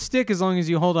don't eat the stick as long as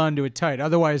you hold on to it tight.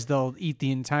 Otherwise, they'll eat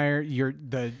the entire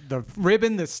the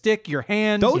ribbon, the stick, your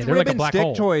hand. Those they're like a ribbon black stick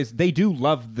hole. toys, they do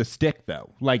love the stick though.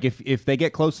 Like if they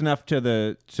get close enough to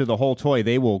the whole toy,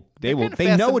 they know it's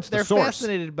the They're source.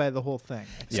 fascinated by the whole thing.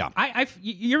 Yeah.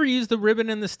 You ever use the ribbon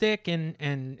and the stick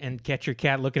and catch your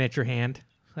cat looking at your hand?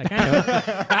 Like,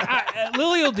 I know.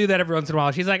 Lily will do that every once in a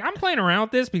while. She's like, I'm playing around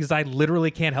with this because I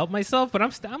literally can't help myself, but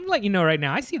I'm letting you know right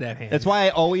now, I see that hand. That's why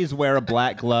I always wear a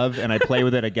black glove and I play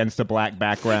with it against a black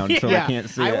background so I can't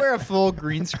see I it. wear a full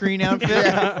green screen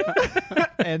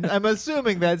outfit, and I'm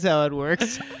assuming that's how it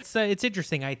works. It's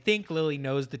interesting. I think Lily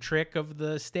knows the trick of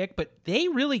the stick, but they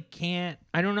really can't.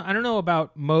 I don't know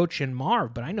about Moch and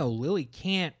Marv, but I know Lily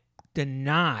can't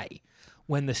deny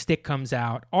when the stick comes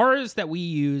out. Ours that we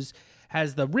use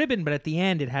has the ribbon, but at the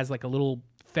end it has like a little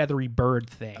feathery bird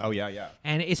thing. Oh yeah.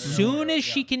 And as soon as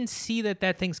she can see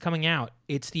that thing's coming out,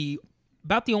 it's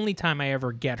about the only time I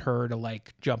ever get her to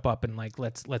like jump up and like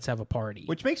let's have a party.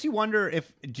 Which makes you wonder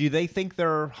do they think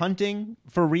they're hunting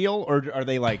for real, or are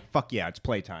they like, fuck yeah, it's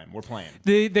playtime, we're playing?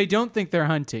 They don't think they're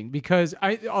hunting because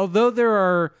although there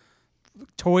are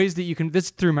toys that you can, this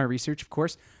is through my research, of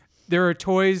course, there are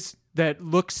toys that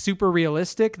look super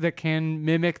realistic that can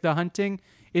mimic the hunting.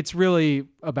 It's really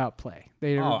about play.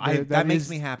 That makes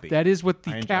me happy. That is what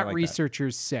the I cat like that.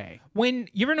 researchers say. When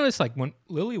you ever notice, like when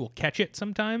Lily will catch it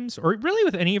sometimes, or really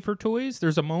with any of her toys,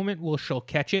 there's a moment where she'll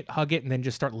catch it, hug it, and then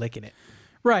just start licking it.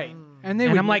 Right. And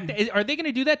I'm like, are they going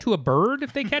to do that to a bird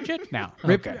if they catch it? no.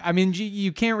 Okay. I mean,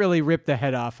 you can't really rip the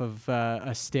head off of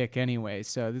a stick anyway.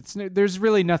 So there's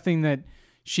really nothing that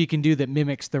she can do that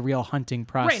mimics the real hunting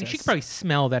process. Right, and she can probably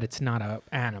smell that it's not an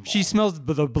animal. She smells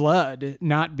the blood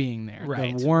not being there.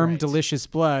 Right, The warm, right. delicious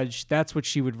blood. That's what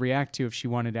she would react to if she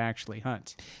wanted to actually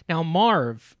hunt. Now,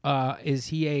 Marv, is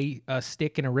he a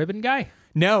stick and a ribbon guy?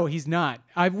 No, he's not.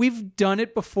 We've done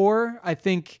it before. I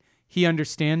think he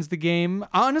understands the game.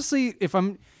 Honestly, if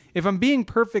I'm being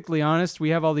perfectly honest, we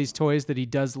have all these toys that he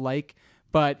does like,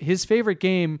 but his favorite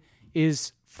game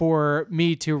is for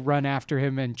me to run after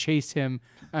him and chase him,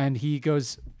 and he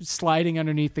goes sliding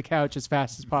underneath the couch as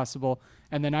fast as possible,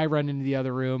 and then I run into the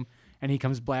other room and he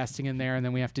comes blasting in there, and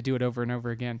then we have to do it over and over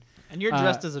again. And you're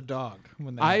dressed as a dog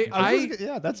when that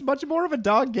Yeah, that's much more of a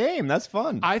dog game. That's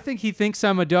fun. I think he thinks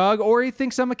I'm a dog or he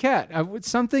thinks I'm a cat.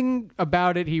 Something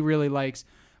about it he really likes.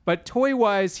 But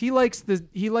toy-wise, he likes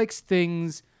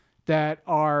things that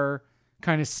are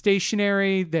kind of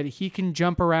stationary, that he can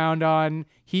jump around on.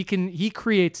 He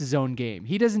creates his own game.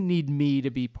 He doesn't need me to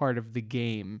be part of the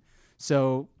game.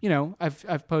 So,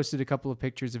 I've posted a couple of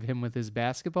pictures of him with his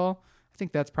basketball. I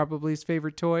think that's probably his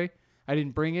favorite toy. I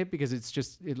didn't bring it because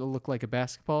it'll look like a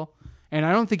basketball. And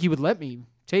I don't think he would let me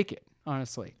take it,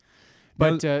 honestly.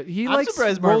 But he I'm likes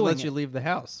surprised Martin rolling lets you it. leave the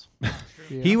house.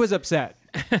 He was upset.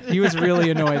 He was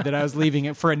really annoyed that I was leaving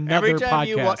it for another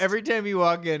podcast. Every time you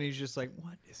walk in, he's just like,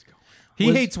 "What is going on?"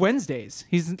 He hates Wednesdays.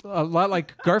 He's a lot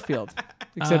like Garfield,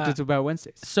 except it's about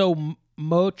Wednesdays. So,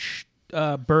 Moch,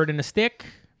 bird and a stick.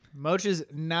 Moch is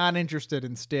not interested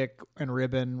in stick and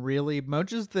ribbon, really.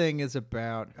 Moch's thing is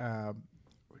about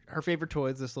her favorite toy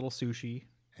is this little sushi,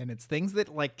 and it's things that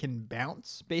like can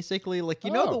bounce, basically. Like,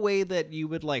 you know the way that you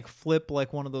would like flip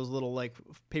like one of those little like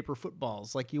paper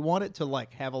footballs. Like, you want it to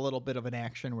like have a little bit of an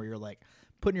action where you're like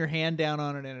putting your hand down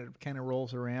on it and it kind of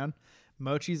rolls around.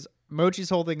 Mochi's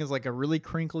whole thing is like a really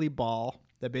crinkly ball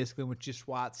that basically when she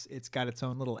swats, it's got its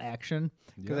own little action.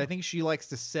 Because I think she likes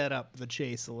to set up the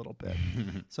chase a little bit.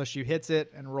 So she hits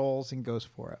it and rolls and goes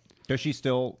for it. Does she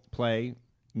still play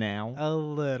now? A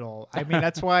little. I mean,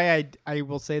 that's why I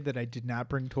will say that I did not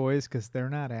bring toys because they're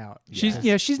not out.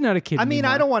 She's not a kid. I mean,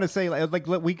 anymore. I don't want to say like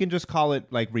we can just call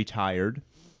it like retired.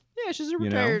 Yeah, she's a know?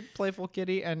 retired playful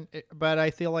kitty, but I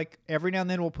feel like every now and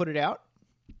then we'll put it out,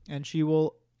 and she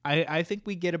will. I think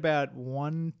we get about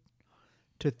 1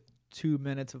 to 2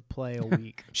 minutes of play a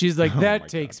week. She's like, that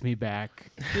takes me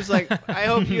back. She's like, I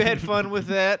hope you had fun with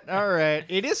that. All right.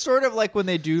 It is sort of like when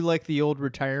they do like the old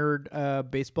retired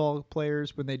baseball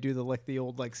players when they do the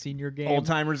old like senior game. Old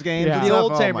timers game. Yeah. The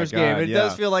old timers game. It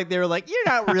does feel like they were like, you're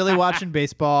not really watching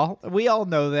baseball. We all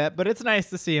know that, but it's nice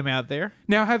to see him out there.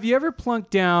 Now, have you ever plunked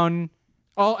down?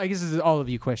 I guess this is all of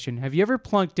you question. Have you ever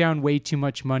plunked down way too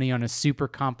much money on a super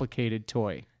complicated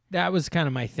toy? That was kind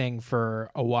of my thing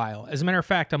for a while. As a matter of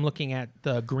fact, I'm looking at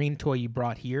the green toy you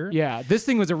brought here. Yeah, this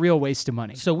thing was a real waste of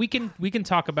money. So we can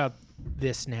talk about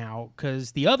this now,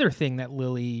 because the other thing that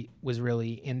Lily was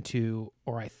really into,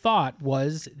 or I thought,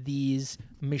 was these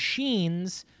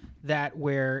machines that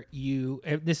where you.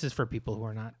 This is for people who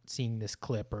are not seeing this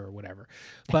clip or whatever,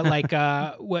 but like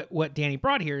what Danny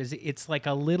brought here is it's like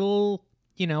a little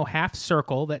half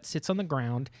circle that sits on the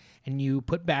ground, and you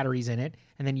put batteries in it,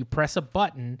 and then you press a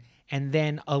button, and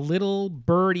then a little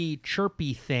birdie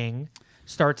chirpy thing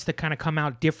starts to kind of come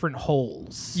out different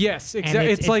holes. Yes, And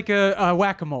exactly. It's like a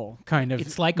whack-a-mole kind of.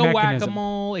 It's like mechanism. a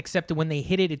whack-a-mole, except that when they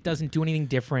hit it, it doesn't do anything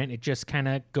different. It just kind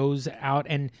of goes out,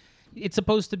 and it's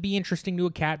supposed to be interesting to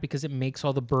a cat because it makes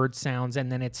all the bird sounds,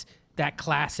 and then it's that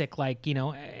classic, like,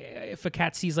 if a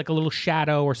cat sees like a little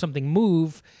shadow or something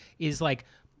move, is like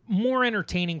more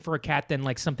entertaining for a cat than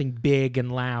like something big and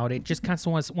loud. It just kind of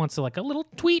wants to like a little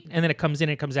tweet, and then it comes in,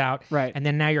 it comes out, Right. And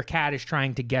then now your cat is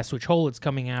trying to guess which hole it's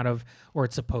coming out of, or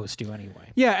it's supposed to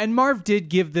anyway. Yeah, and Marv did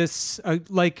give this kind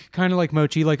of like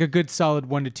Mochi, like a good solid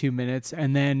 1 to 2 minutes,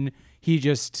 and then he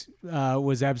just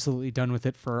was absolutely done with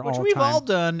it for Which all we've time. all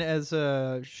done as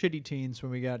shitty teens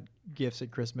when we got gifts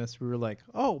at Christmas. We were like,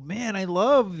 "Oh man, I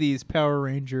love these Power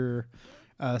Ranger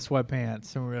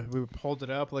sweatpants," and we pulled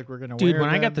it up like we're gonna Dude, wear when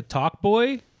I got them. the Talk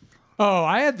Boy, Oh,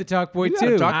 I had the Talk Boy You got a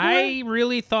too. Talk- I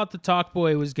really thought the Talk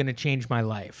Boy was going to change my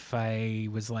life. I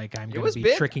was like, I'm going was to be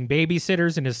big. tricking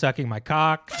babysitters into sucking my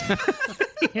cock.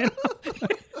 You know?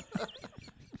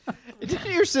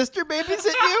 Didn't your sister babysit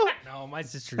you? No, my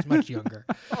sister's much younger.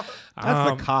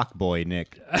 That's the cock boy,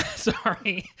 Nick.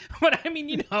 Sorry. But I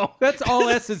mean, That's all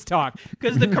S's talk.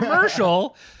 because the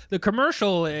commercial,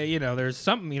 there's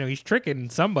something, he's tricking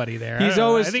somebody there. He's I don't know.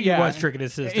 always I think yeah. he was tricking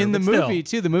his sister. In the but still. movie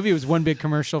too. The movie was one big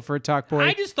commercial for a Talk Boy.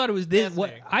 I just thought it was this.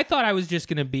 I thought I was just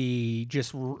going to be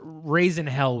just raising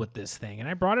hell with this thing, and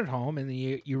I brought it home, and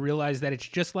you realize that it's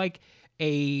just like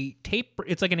a tape.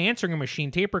 It's like an answering machine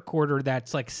tape recorder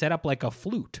that's like set up like a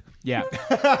flute. Yeah.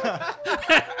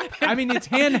 I mean, it's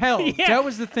handheld. Yeah. That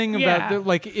was the thing about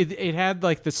it had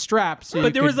like the strap. So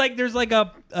But there was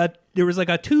like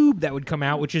a tube that would come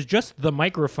out, which is just the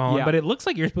microphone. Yeah. But it looks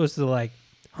like you're supposed to like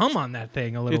hum on that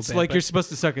thing a little it's bit. like but- you're supposed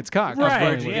to suck its cock. Right,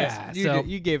 That's what it is. yeah. You, So-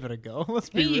 you gave it a go. Let's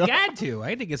be Hey, you real. got to. I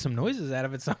had to get some noises out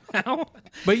of it somehow.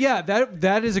 But yeah,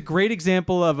 that is a great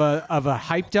example of a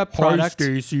hyped up product.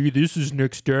 Stacy. This is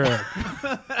Nick's dad.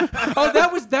 Oh,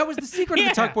 that was the secret of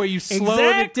the Talk Boy. You slowed it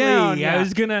exactly. down. Yeah.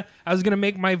 I was gonna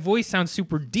make my voice sound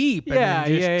super deep and Yeah, then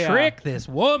just yeah, yeah. trick this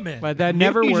woman. But that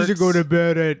never works.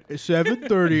 bed at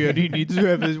 7:30, and he needs to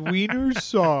have his wiener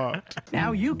socked.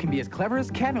 Now you can be as clever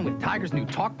as Kevin with Tiger's new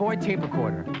Talk Boy tape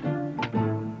recorder.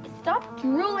 Stop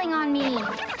drooling on me.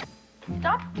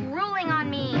 Stop drooling on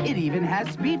me. It even has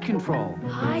speed control.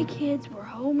 Hi, kids. We're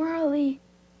home early.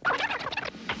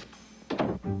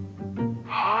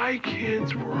 Hi,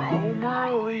 kids, we're home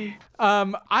early.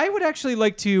 I would actually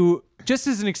like to, just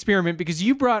as an experiment, because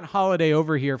you brought Holiday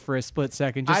over here for a split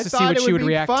second, just I to see thought what it she would would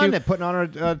be react fun to. at putting on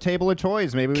a table of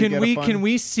toys. Maybe Can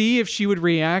we see if she would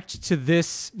react to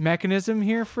this mechanism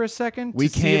here for a second? We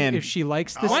to see can. if she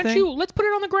likes this Why don't thing. let's put it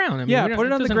on the ground. I mean, Yeah, we don't- put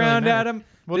it on the doesn't really ground, matter. Adam.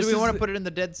 Well, This do we is want to the- put it in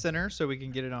the dead center so we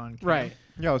can get it on camera? Right.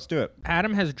 Yeah, let's do it.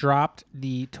 Adam has dropped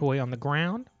the toy on the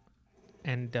ground,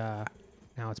 and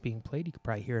now it's being played. You could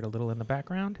probably hear it a little in the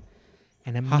background.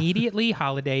 And immediately,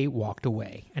 Holiday walked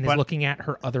away and is But- looking at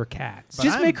her other cats.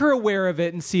 Just make her aware of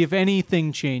it and see if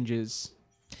anything changes.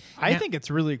 I Now- think it's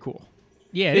really cool.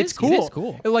 Yeah, It's cool. It is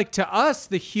cool. Like to us,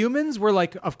 the humans, we're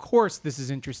like, of course this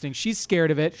is interesting. She's scared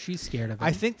of it. She's scared of it.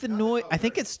 I think the noise. I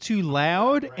think it's too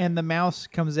loud, and the mouse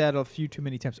comes out a few too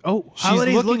many times. Oh, She's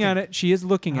Holiday's looking at it. She is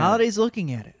looking at it. Holiday's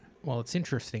looking at it. Well, it's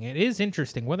interesting. It is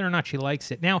interesting whether or not she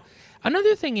likes it. Now,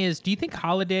 another thing is, do you think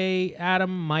Holiday,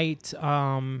 Adam, might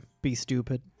Be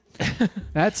stupid.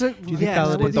 That's a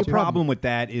Yeah, the problem with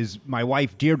that is my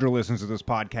wife Deirdre listens to this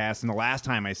podcast, and the last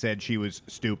time I said she was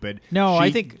stupid. No, she-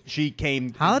 I think she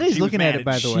came. Holiday's she was looking at mad it,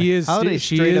 by the way. She is. Holiday's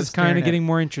She straight is up kind staring of at getting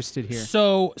more interested here.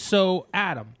 So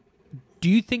Adam, do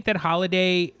you think that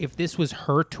Holiday, if this was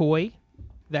her toy,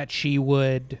 that she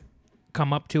would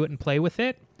come up to it and play with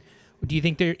it? Do you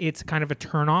think it's kind of a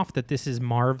turnoff that this is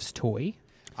Marv's toy?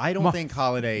 I don't think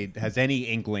Holiday has any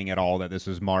inkling at all that this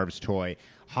is Marv's toy.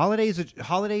 Holiday.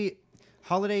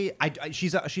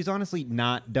 She's honestly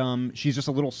not dumb. She's just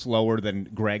a little slower than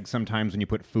Greg. Sometimes when you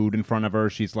put food in front of her,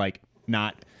 she's like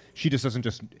not. She just doesn't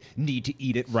just need to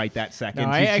eat it right that second. No,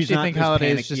 I She's actually not think this Holidays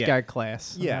panicked- just yeah. got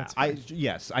class. Yeah, That's fine.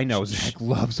 yes, I know. Zach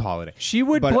loves Holiday. She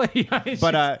would But- play.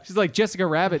 but, she's like Jessica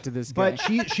Rabbit to this guy. But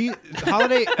she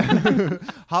Holiday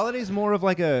Holiday's more of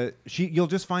like you'll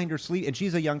just find her sleep, and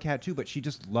she's a young cat too, but she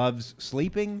just loves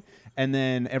sleeping, and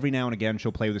then every now and again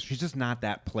she'll play with us. She's just not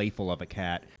that playful of a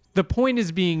cat. The point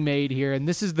is being made here, and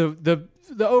this is the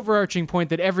overarching point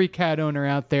that every cat owner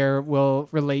out there will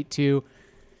relate to.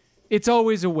 It's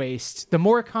always a waste. The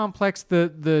more complex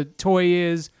the toy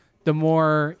is, the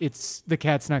more the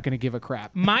cat's not going to give a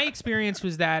crap. My experience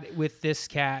was that with this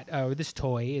cat or this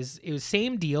toy it was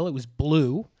same deal. It was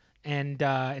blue and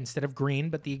instead of green,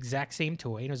 but the exact same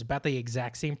toy. And it was about the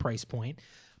exact same price point.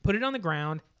 Put it on the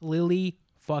ground. Lily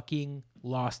fucking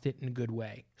lost it in a good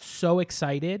way. So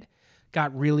excited,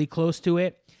 got really close to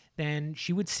it. Then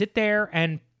she would sit there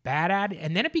and bat at it,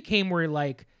 and then it became where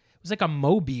like. It was like a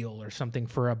mobile or something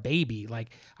for a baby.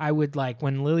 Like I would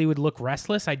when Lily would look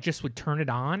restless, I just would turn it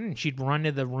on and she'd run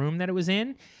to the room that it was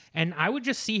in. And I would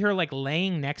just see her like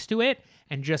laying next to it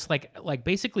and just like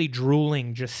basically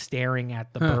drooling, just staring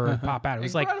at the bird pop out. It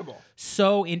was like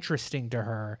so interesting to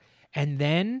her. And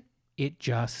then it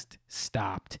just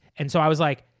stopped. And so I was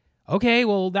like, okay,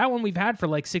 well, that one we've had for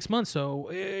like 6 months, so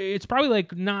it's probably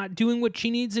like not doing what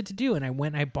she needs it to do. And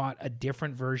I bought a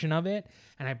different version of it,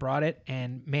 and I brought it,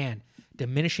 and man,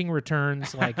 diminishing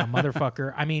returns like a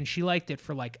motherfucker. I mean, she liked it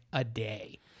for like a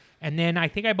day. And then I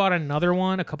think I bought another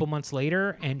one a couple months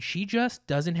later, and she just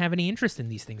doesn't have any interest in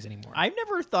these things anymore. I've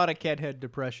never thought a cat had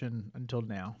depression until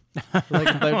now.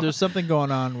 Like there's something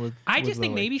going on with. I just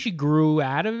think maybe she grew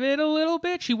out of it a little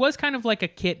bit. She was kind of like a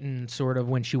kitten, sort of,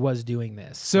 when she was doing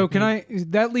this. So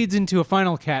that leads into a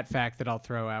final cat fact that I'll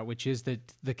throw out, which is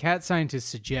that the cat scientists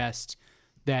suggest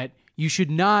that you should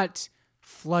not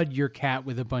flood your cat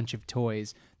with a bunch of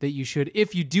toys. That you should,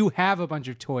 if you do have a bunch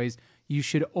of toys, you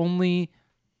should only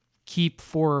keep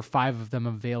 4 or 5 of them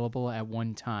available at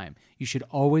one time. You should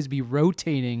always be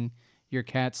rotating your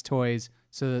cat's toys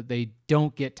so that they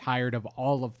don't get tired of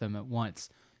all of them at once.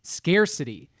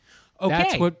 Scarcity.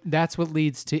 Okay. That's what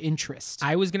leads to interest.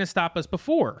 I was going to stop us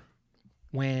before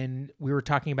when we were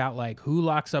talking about like who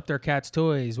locks up their cat's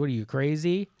toys. What are you,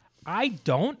 crazy? I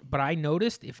don't, but I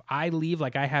noticed if I leave,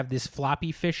 like I have this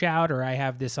floppy fish out or I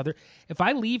have this other, if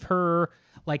I leave her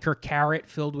like her carrot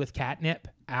filled with catnip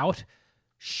out,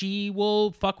 she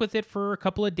will fuck with it for a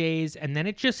couple of days, and then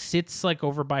it just sits like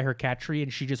over by her cat tree,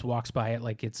 and she just walks by it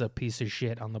like it's a piece of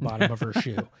shit on the bottom of her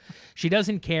shoe. She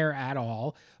doesn't care at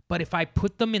all. But if I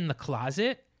put them in the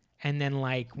closet, and then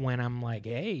like when I'm like,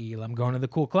 hey, I'm going to the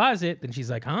cool closet, then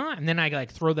she's like, huh? And then I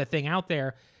like throw the thing out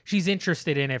there. She's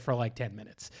interested in it for like 10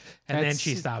 minutes, and then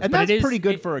she stops. And But that's pretty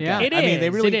good for a cat. It I mean,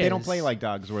 is, they don't is. play like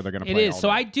dogs where they're going to It play is. all So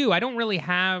day. I don't really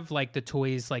have like the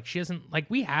toys. Like she doesn't like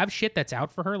we have shit that's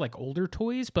out for her, like older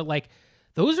toys, but like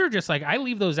those are just like I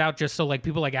leave those out just so like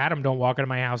people like Adam don't walk into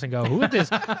my house and go, who is this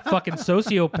fucking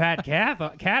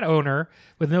sociopath cat owner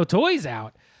with no toys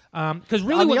out? Because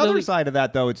really, on the what other Lily- side of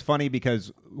that, though, it's funny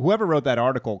because whoever wrote that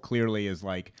article clearly is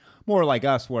like more like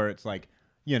us, where it's like,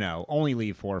 you know, only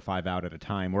leave 4 or 5 out at a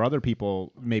time, where other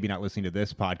people, maybe not listening to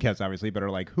this podcast, obviously, but are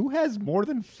like, who has more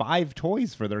than 5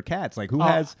 toys for their cats? Like, who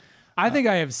has... I think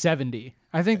I have 70.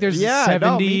 I think there's Yeah,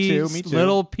 70 no, me too.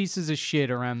 little pieces of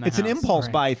shit around the It's house. an impulse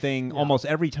Right. buy thing almost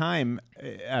every time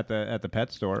at the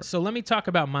pet store. So let me talk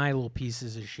about my little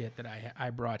pieces of shit that I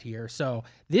brought here. So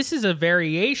this is a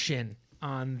variation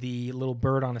on the little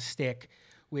bird on a stick,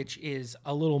 which is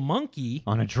a little monkey,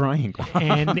 On a triangle.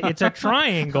 and it's a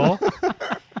triangle.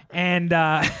 And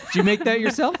Did you make that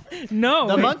yourself? no,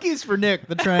 The monkey's for Nick,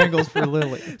 the triangle's for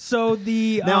Lily. So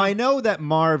the Now, I know that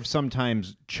Marv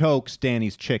sometimes chokes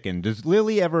Danny's chicken. Does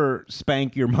Lily ever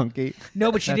spank your monkey?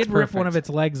 no, but she That's did rip one perfect. of its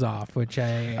legs off, which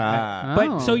I. Ah.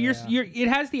 But so you're it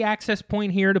has the access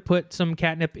point here to put some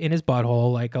catnip in his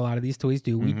butthole, like a lot of these toys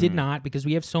do. We did not because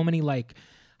we have so many like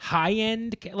high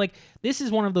end. Like this is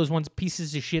one of those ones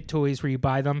pieces of shit toys where you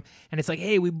buy them and it's like,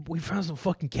 hey, we found some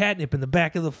fucking catnip in the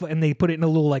back of the and they put it in a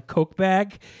little like Coke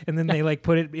bag and then they like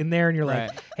put it in there and you're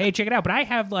like, hey, check it out. But I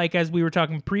have like as we were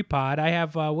talking pre-pod, I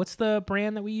have what's the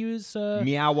brand that we use?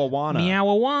 Meowawana.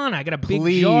 Meowawana. I got a big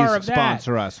Please jar of that.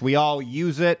 sponsor us. We all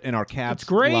use it, and our cats It's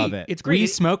great. love it. It's great. We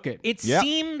smoke it. It Yep.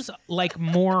 seems like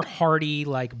more hearty,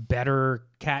 like better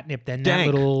catnip than that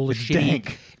Dank. little It's shitty.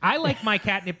 dank. I like my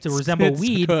catnip to resemble It's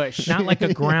weed, kush. not like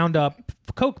a ground up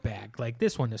Coke bag like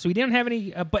this one does. So we didn't have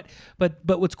any. But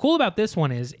what's cool about this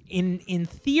one is in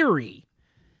theory,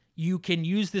 you can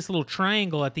use this little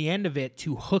triangle at the end of it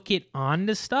to hook it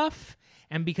onto stuff,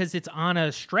 and because it's on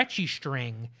a stretchy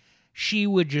string, she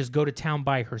would just go to town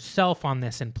by herself on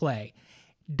this and play.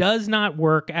 does not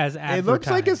work as advertised. It looks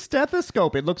like a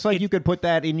stethoscope. It looks like you could put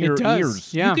that in your does.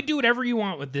 ears. Yeah. You could do whatever you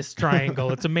want with this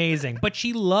triangle. It's amazing. But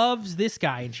she loves this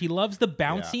guy, and she loves the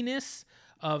bounciness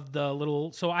of the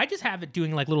little. So I just have it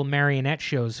doing like little marionette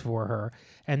shows for her,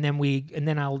 and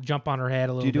then I'll jump on her head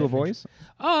a little. Do you do bit. a voice?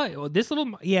 Oh, this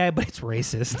little, yeah, but it's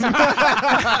racist.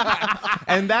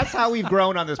 And that's how we've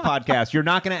grown on this podcast. You're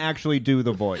not going to actually do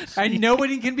the voice. And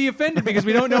nobody can be offended because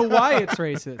we don't know why it's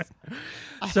racist.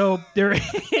 So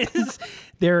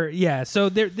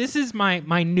this is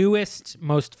my newest,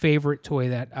 most favorite toy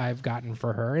that I've gotten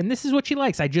for her, and this is what she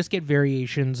likes. I just get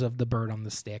variations of the bird on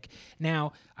the stick.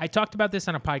 Now, I talked about this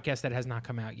on a podcast that has not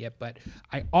come out yet, but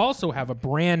I also have a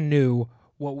brand new,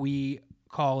 what we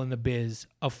call in the biz,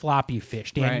 a floppy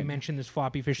fish. Dan, you mentioned this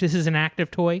floppy fish. This is an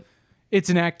active toy. It's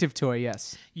an active toy,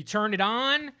 yes. You turn it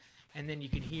on, and then you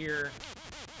can hear.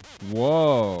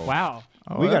 Whoa. Wow.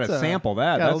 We got to sample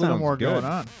that. Got That a little sounds more good. going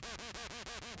on.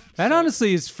 That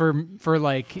honestly is for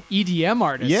like EDM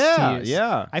artists to use.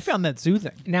 Yeah. I found that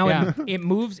soothing. Now Yeah. it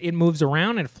moves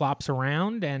around and flops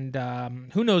around, and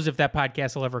who knows if that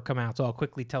podcast will ever come out. So I'll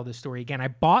quickly tell this story again. I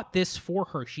bought this for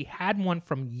her. She had one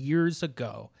from years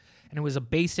ago, and it was a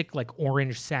basic like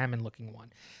orange salmon looking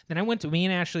one. Then me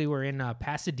and Ashley were in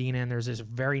Pasadena, and there's this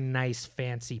very nice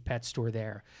fancy pet store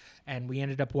there. And we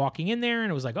ended up walking in there,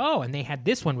 and it was like, oh, and they had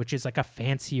this one, which is like a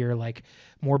fancier, like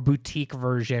more boutique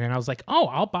version. And I was like, oh,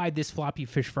 I'll buy this floppy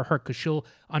fish for her because she'll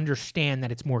understand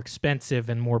that it's more expensive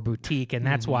and more boutique, and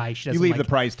that's why she doesn't. You leave like the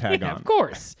price tag yeah, on. of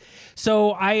course.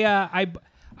 So I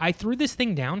threw this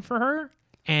thing down for her,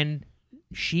 and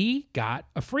she got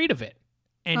afraid of it,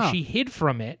 and she hid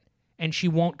from it. And she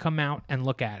won't come out and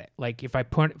look at it. Like if I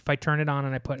turn it on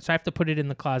and so I have to put it in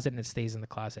the closet, and it stays in the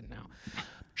closet now.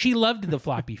 She loved the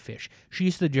floppy fish. She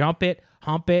used to jump it,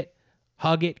 hump it,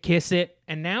 hug it, kiss it,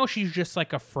 and now she's just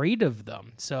like afraid of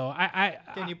them. So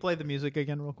Can you play the music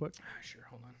again real quick? Sure,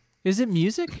 hold on. Is it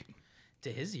music?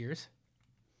 To his ears.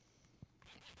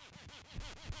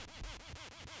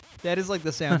 That is like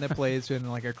the sound that plays in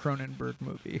like a Cronenberg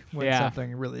movie when Yeah.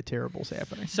 something really terrible is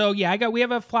happening. So yeah, we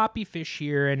have a floppy fish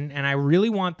here, and I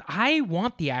really want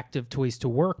the active toys to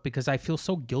work because I feel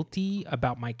so guilty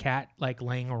about my cat like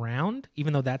laying around,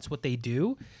 even though that's what they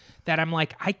do, that I'm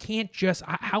like, I can't just.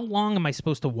 How long am I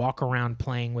supposed to walk around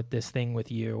playing with this thing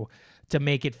with you to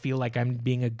make it feel like I'm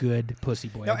being a good pussy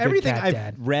boy? Now, a good everything cat I've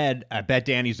dad. read, I bet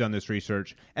Danny's done this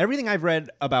research. Everything I've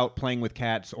read about playing with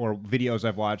cats or videos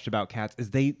I've watched about cats is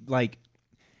they like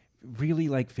really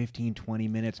like 15, 20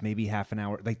 minutes, maybe half an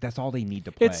hour. Like that's all they need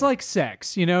to play. It's like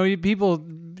sex. You know, people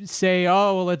say,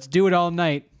 oh, well, let's do it all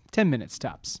night. 10 minutes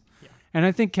tops. Yeah. And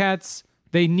I think cats,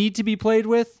 they need to be played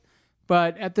with,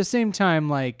 but at the same time,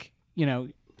 like, you know,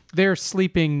 they're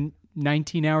sleeping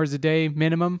 19 hours a day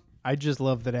minimum. I just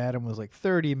love that Adam was like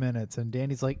 30 minutes and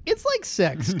Danny's like, it's like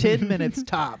sex, 10 minutes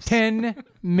tops. 10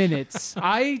 minutes.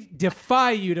 I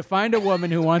defy you to find a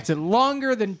woman who wants it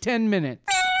longer than 10 minutes.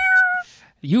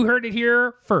 You heard it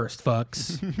here first,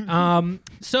 fucks.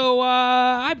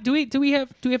 Do we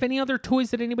have any other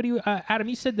toys that anybody? Adam,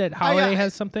 you said that Holiday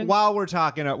has something. While we're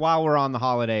talking, while we're on the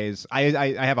holidays, I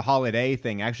have a holiday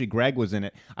thing. Actually, Greg was in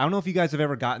it. I don't know if you guys have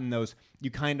ever gotten those. You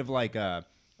kind of like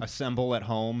assemble at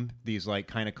home these like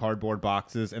kind of cardboard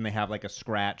boxes, and they have like a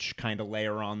scratch kind of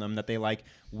layer on them that they like.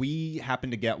 We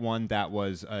happened to get one that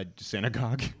was a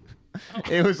synagogue.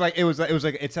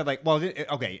 It said like, well,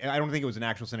 okay, I don't think it was an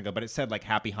actual synagogue, but it said like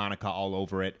Happy Hanukkah all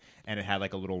over it, and it had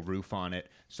like a little roof on it,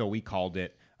 so we called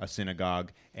it a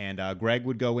synagogue. And Greg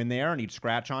would go in there and he'd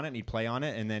scratch on it and he'd play on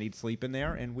it, and then he'd sleep in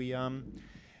there. And we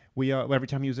every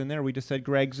time he was in there, we just said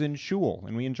Greg's in shul,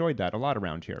 and we enjoyed that a lot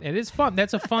around here. It is fun.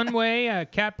 That's a fun way.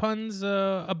 Cat puns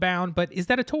abound. But is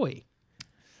that a toy?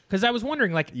 Because I was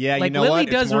wondering, like, Yeah, you like know Lily what?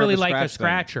 It's does more of really a like a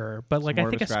scratch thing. scratcher, but like more I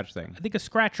of think a scratch thing. I think a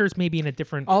scratcher's maybe in a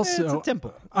different. Also, It's a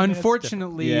temple. I mean, it's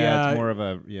unfortunately, Yeah, it's more of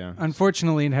a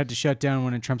unfortunately, it had to shut down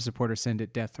when a Trump supporter sent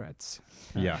it death threats.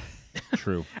 yeah,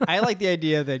 true. I like the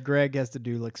idea that Greg has to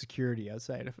do like security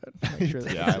outside of it. Make sure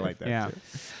that Yeah, I like that. Yeah.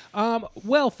 too.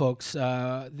 Well, folks,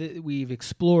 we've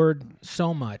explored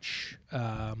so much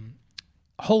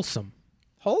wholesome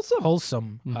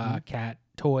cat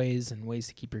toys and ways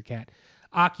to keep your cat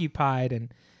occupied.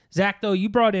 And Zach, though, you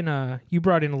brought in a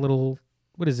little.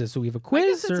 What is this? So we have a I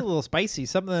quiz. guess it's a little spicy.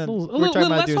 Something a we're little talking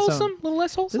about less doing wholesome. something- A little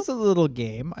less wholesome. This is a little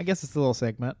game. I guess it's a little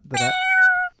segment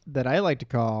that I like to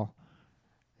call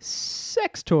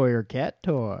sex toy or cat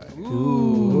toy.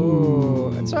 Ooh.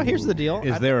 And so here's the deal.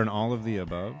 Is there an all of the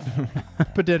above?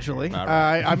 Potentially. All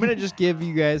right. I'm going to just give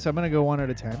you guys, I'm going to go one at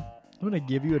a time. I'm going to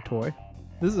give you a toy.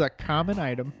 This is a common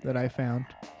item that I found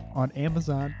on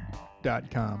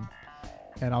Amazon.com.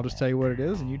 and I'll just tell you what it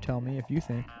is, and you tell me if you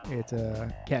think it's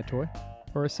a cat toy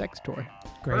or a sex toy.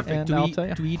 Great. And do, I'll we, tell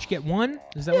you. do we each get one?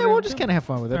 Is that Yeah, what we'll we're just doing? kind of have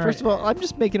fun with it. All First right. of all, I'm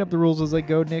just making up the rules as I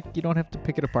go, Nick. You don't have to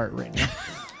pick it apart right now.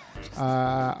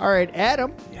 All right,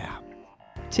 Adam. Yeah.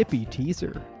 Tippy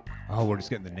Teaser. Oh, we're just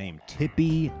getting the name.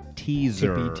 Tippy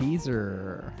Teaser. Tippy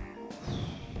Teaser.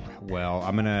 Well,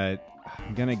 I'm gonna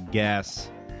guess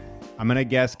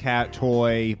cat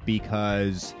toy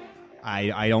because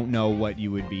I don't know what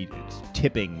you would be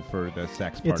tipping for the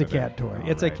sex part It's a of it. cat toy. All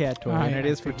It's a right. cat toy, Ah, and yeah, it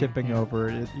is I for figured, tipping yeah. over.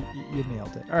 You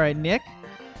nailed it. All right, Nick.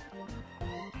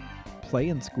 Play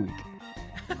and squeak.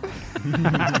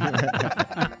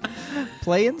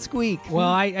 Play and squeak. Well,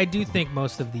 I do think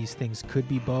most of these things could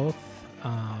be both.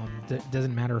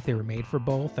 Doesn't matter if they were made for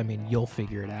both. I mean, you'll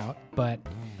figure it out. But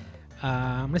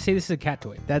I'm going to say this is a cat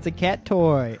toy. That's a cat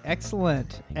toy.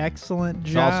 Excellent. Excellent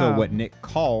It's job. also what Nick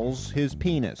calls his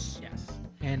penis. Yes.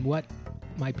 And what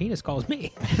my penis calls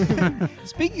me.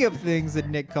 Speaking of things that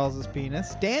Nick calls his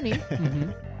penis, Danny,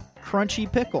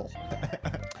 crunchy pickle.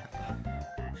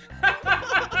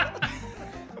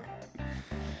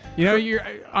 You know, you're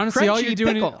honestly all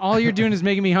Crunchy you're doing is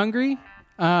making me hungry.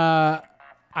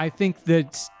 I think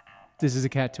that this is a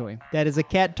cat toy. That is a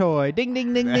cat toy. Ding,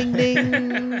 ding, ding, ding,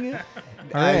 ding. All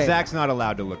right. Zach's not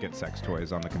allowed to look at sex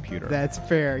toys on the computer. That's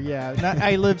fair, yeah.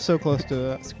 I live so close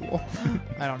to school.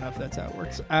 I don't know if that's how it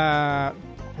works.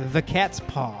 The cat's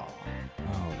paw.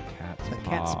 oh, the cat's The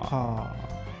cat's paw.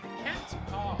 Cat's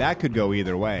paw. That could go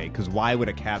either way, because why would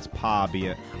a cat's paw be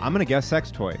a... I'm going to guess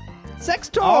sex toy. Sex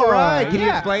toy. All right. Can you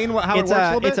yeah. explain how it it's works a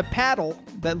little bit? It's a paddle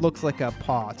that looks like a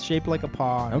paw. It's shaped like a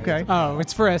paw. and Okay. Oh,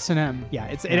 it's for S&M. Yeah,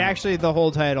 it actually, the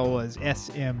whole title was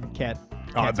SM Cat.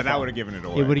 Oh, Cat's but that Paw. would have given it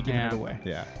away. It would have given Yeah. it away.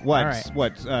 Yeah. What? All right.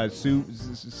 What?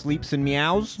 Sleeps and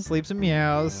meows? Sleeps and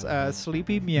meows.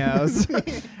 Sleepy meows.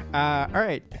 All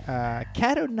right.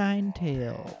 Cat o' nine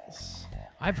tails.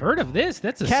 I've heard of this.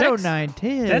 That's a Cat o' sex. nine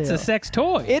tails. That's a sex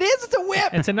toy. It is. It's a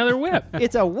whip. It's another whip.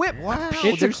 It's a whip. Wow.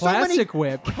 It's a there's so many classic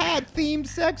whip. cat-themed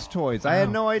sex toys. I had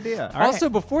no idea. Also,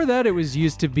 before that, it was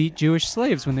used to beat Jewish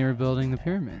slaves when they were building the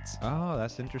pyramids. Oh,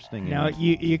 that's interesting. Now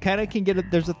you kind of can get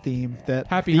it. There's a theme that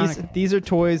Happy Hanukkah. these are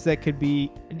toys that could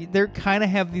be. They kind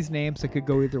of have these names that could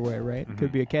go either way, right? Mm-hmm.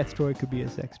 Could be a cat's toy, could be a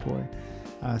sex toy.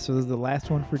 So this is the last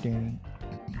one for Danny.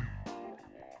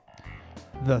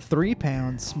 The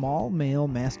 3-pound small male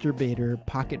masturbator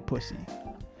pocket pussy.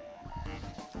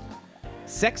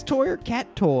 Sex toy or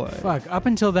cat toy? Fuck, up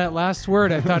until that last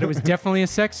word, I thought it was definitely a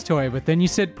sex toy, but then you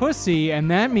said pussy,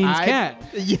 and that means cat.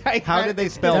 Yeah. How did they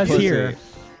spell That's pussy? here.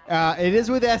 It is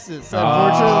with S's, Oh,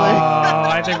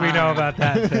 unfortunately. I think we know about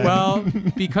that. Then. Well,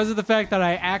 because of the fact that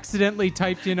I accidentally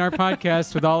typed in our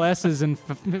podcast with all S's and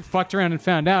fucked around and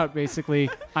found out, basically,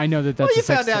 I know that that's Well, you a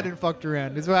sex found out toy. and fucked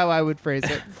around is how I would phrase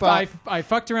it. But I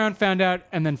fucked around, found out,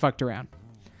 and then fucked around.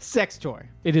 sex toy.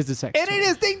 It is a sex And toy. it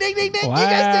is ding, ding, ding, ding. Wow. You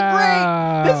guys did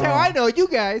great. This is how I know you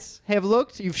guys have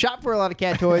looked. You've shopped for a lot of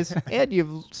cat toys, and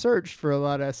you've searched for a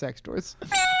lot of sex toys.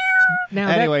 Now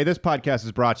that- Anyway, this podcast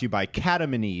is brought to you by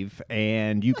Adam and Eve,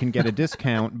 and you can get a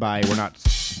discount by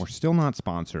we're still not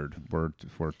sponsored. We're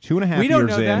 2.5 We don't years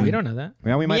know in. that. we don't know that.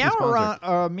 Well, we might be sponsored.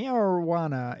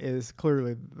 Meowarwana is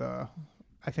clearly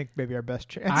I think maybe our best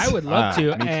chance. I would love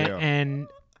to. me and, too. and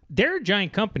they're a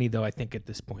giant company, though, I think, at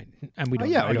this point. And we Oh don't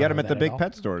yeah, I we don't get know them at the that big all.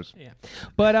 pet stores. Yeah.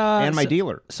 But And my so,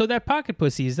 dealer. So that pocket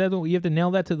pussy, is that you have to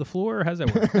nail that to the floor, or how's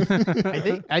that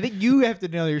work? I think you have to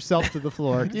nail yourself to the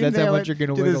floor. 'cause You that's how nail much it you're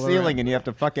going to to the wiggle ceiling, around. and you have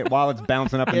to fuck it while it's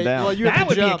bouncing up and down. Well, you have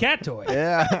That to would be a jump. cat toy.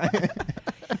 yeah.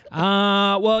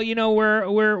 Well, you know,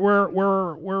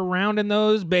 we're rounding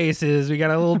those bases. We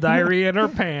got a little diarrhea in our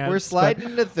pants. We're sliding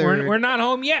but into third. We're not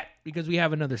home yet because we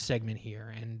have another segment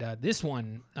here, and this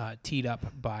one teed up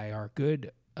by our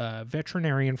good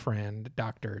veterinarian friend,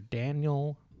 Dr.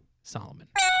 Daniel Solomon.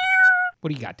 What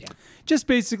do you got, Dan? Just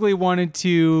basically wanted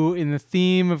to, in the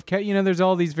theme of cat, there's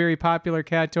all these very popular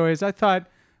cat toys. I thought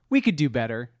we could do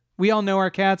better. We all know our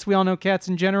cats. We all know cats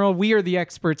in general. We are the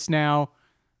experts now.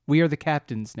 We are the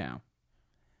captains now.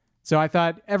 So I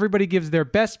thought everybody gives their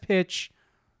best pitch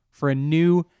for a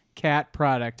new cat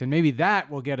product, and maybe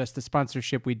that will get us the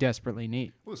sponsorship we desperately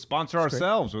need. We'll sponsor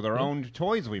ourselves with our own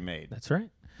toys we made. That's right.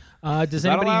 Does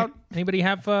that allowed? anybody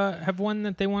have one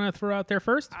that they want to throw out there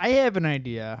first? I have an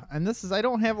idea, and this is I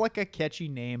don't have like a catchy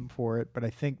name for it, but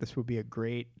I think this would be a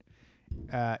great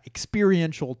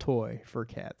experiential toy for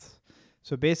cats.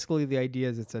 So basically, the idea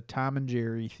is it's a Tom and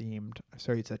Jerry themed.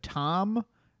 So it's a Tom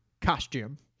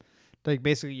costume. Like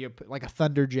basically, you put like a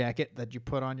thunder jacket that you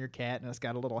put on your cat, and it's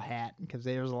got a little hat because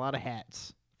there's a lot of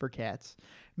hats for cats.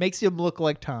 Makes him look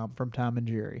like Tom from Tom and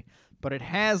Jerry, but it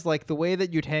has like the way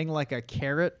that you'd hang like a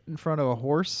carrot in front of a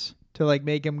horse to like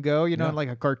make him go, in like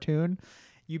a cartoon.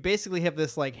 You basically have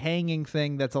this like hanging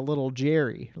thing that's a little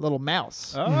Jerry, a little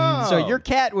mouse. Oh. So your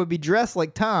cat would be dressed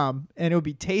like Tom, and it would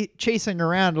be chasing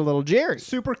around a little Jerry.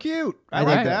 Super cute. I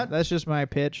like that. That's just my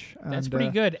pitch. That's pretty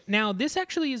good. Now, this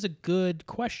actually is a good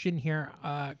question here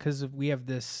because we have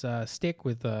this stick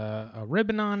with a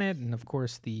ribbon on it, and of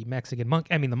course the Mexican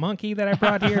monkey. I mean, the monkey that I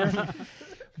brought here.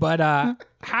 But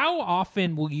how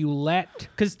often will you let?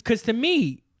 Because to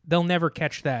me, they'll never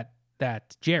catch that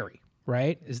Jerry.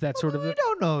 Right? Is that sort of? I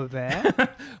don't know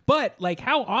that. But like,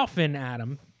 how often,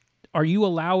 Adam, are you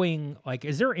allowing? Like,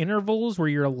 is there intervals where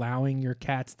you're allowing your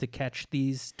cats to catch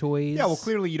these toys? Yeah, well,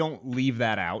 clearly you don't leave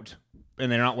that out,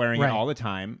 and they're not wearing it all the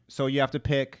time. So you have to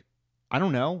pick. I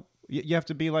don't know. You have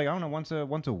to be like, I don't know,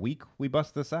 once a week we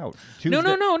bust this out. Tuesday.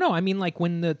 No. I mean, like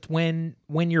when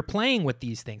you're playing with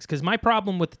these things. Because my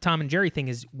problem with the Tom and Jerry thing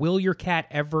is, will your cat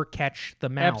ever catch the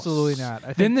mouse? Absolutely not. I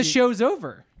think Then the show's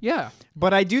over. Yeah.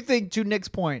 But I do think, to Nick's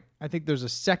point, I think there's a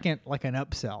second, like an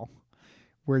upsell,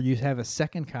 where you have a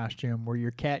second costume where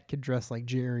your cat can dress like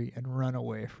Jerry and run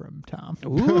away from Tom.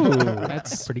 Ooh,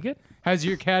 that's pretty good. Has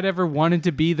your cat ever wanted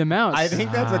to be the mouse? I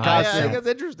think that's a I costume. think that's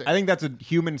interesting. I think that's a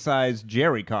human-sized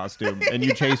Jerry costume, and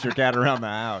you chase your cat around the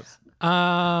house.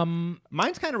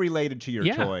 Mine's kind of related to your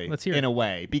toy, let's hear in it. a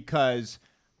way, because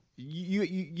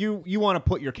you want to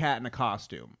put your cat in a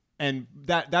costume. And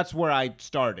that's where I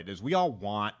started, is we all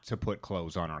want to put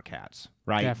clothes on our cats,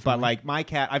 right? Definitely. But like my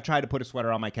cat, I've tried to put a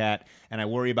sweater on my cat, and I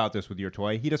worry about this with your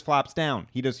toy. He just flops down.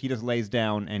 He just lays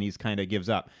down, and he's kind of gives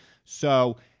up.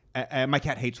 So my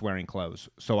cat hates wearing clothes.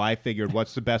 So I figured,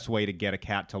 what's the best way to get a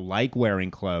cat to like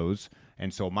wearing clothes?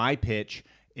 And so my pitch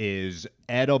is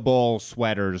edible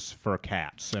sweaters for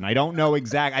cats. And I don't know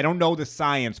the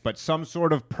science, but some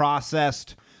sort of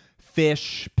processed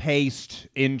fish paste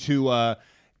into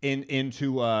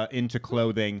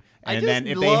clothing, and then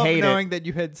if they hate knowing it, that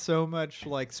you had so much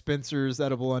like Spencer's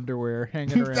edible underwear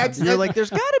hanging around. You're like, there's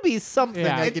got to be something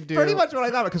I it's could do. pretty much what I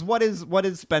thought. Because what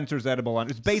is Spencer's edible on?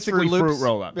 It's basically Fruit fruit Loops.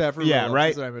 roll up. Yeah, Fruit Roll-Ups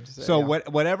right. is what I meant to say, So yeah.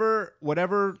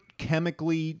 whatever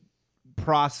chemically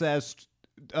processed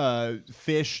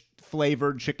fish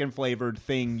flavored, chicken flavored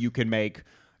thing you can make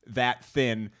that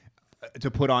thin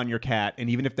to put on your cat, and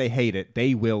even if they hate it,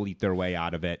 they will eat their way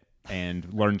out of it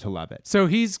and learn to love it. So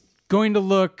he's going to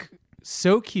look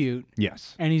so cute.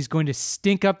 Yes. And he's going to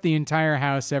stink up the entire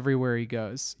house everywhere he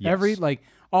goes. Yes.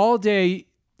 All day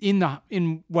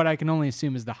in what I can only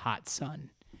assume is the hot sun.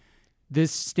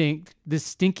 This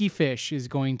stinky fish is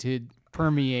going to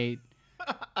permeate.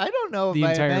 I don't know The if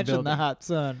I entire mentioned building. the hot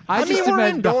sun. I mean, just we're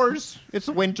imagine- indoors. It's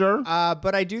winter.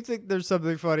 But I do think there's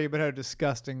something funny about how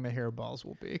disgusting the hairballs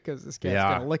will be, because this cat's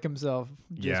Yeah. gonna lick himself.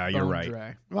 Just Yeah, you're bone right.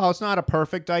 Dry. Well, it's not a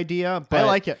perfect idea, but I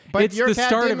like it. But It's your the cat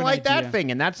start didn't of an like idea. that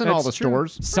thing, and that's in all the That's true.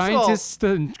 stores. Scientists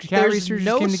and cat There's researchers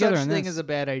no came together such on thing this. as a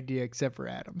bad idea except for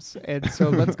Adams. And so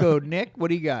let's go, Nick. What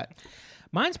do you got?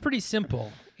 Mine's pretty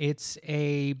simple. It's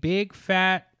a big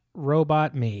fat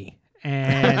robot me.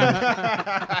 And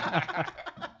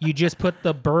you just put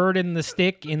the bird and the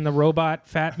stick in the robot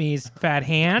fat me's fat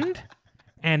hand,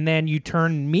 and then you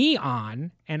turn me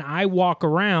on, and I walk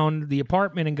around the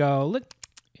apartment and go, look,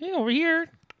 hey, over here.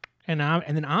 And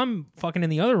then I'm fucking in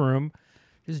the other room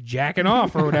just jacking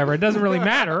off or whatever. It doesn't really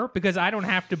matter because I don't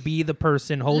have to be the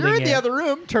person holding You're in it. the other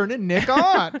room turning Nick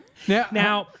on.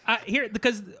 Now, here,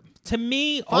 because to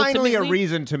me, Finally, a ultimately-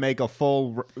 reason to make a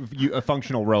a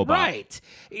functional robot. Right.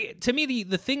 To me,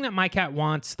 the thing that my cat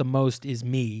wants the most is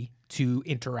me to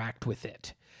interact with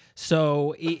it.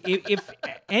 So if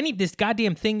this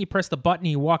goddamn thing, you press the button,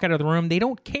 you walk out of the room, they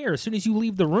don't care. As soon as you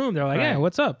leave the room, they're like, "Hey,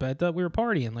 what's up? I thought we were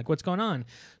partying. Like, what's going on?"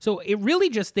 So it really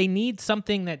just, they need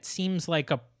something that seems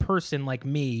like a person like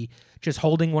me, just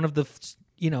holding one of the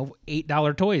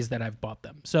 $8 toys that I've bought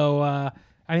them. So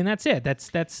I mean, that's it. That's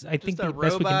I think Just a the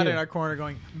best we can robot do. in our corner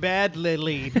going, bad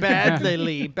Lily, bad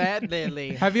Lily, bad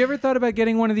Lily. Have you ever thought about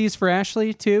getting one of these for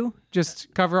Ashley too?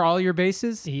 Just cover all your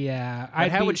bases. Yeah,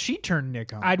 But how would she turn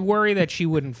Nick on? I'd worry that she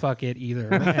wouldn't fuck it either.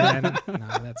 And,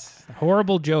 no, that's a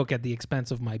horrible joke at the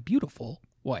expense of my beautiful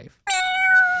wife.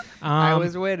 I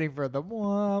was waiting for the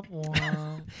womp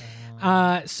womp.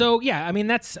 So yeah, I mean,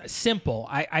 that's simple.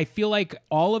 I feel like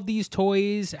all of these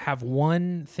toys have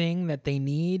one thing that they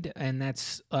need, and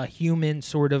that's a human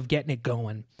sort of getting it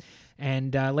going.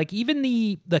 And like even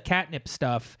the catnip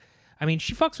stuff, I mean,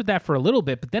 she fucks with that for a little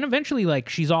bit, but then eventually, like,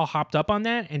 she's all hopped up on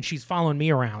that, and she's following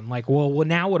me around. Like, well,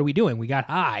 now what are we doing? We got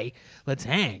high. Let's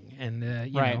hang. And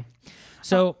you know.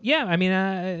 So yeah, I mean,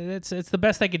 it's the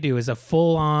best I could do is a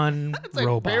full on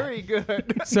robot. Very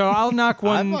good. So I'll knock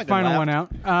one fucking final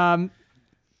laughed. one out.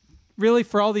 Really,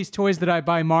 for all these toys that I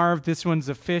buy, Marv, this one's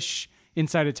a fish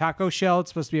inside a taco shell.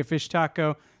 It's supposed to be a fish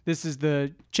taco. This is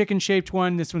the chicken-shaped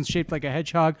one. This one's shaped like a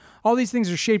hedgehog. All these things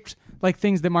are shaped like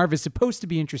things that Marv is supposed to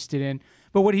be interested in.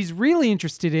 But what he's really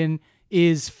interested in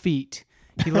is feet.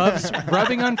 He loves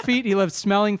rubbing on feet. He loves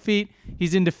smelling feet.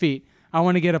 He's into feet. I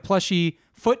want to get a plushy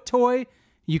foot toy.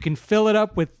 You can fill it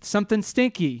up with something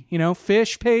stinky,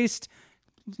 fish paste,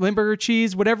 Limburger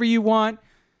cheese, whatever you want.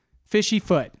 Fishy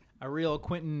foot. A real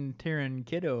Quentin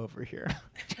Tarantino over here.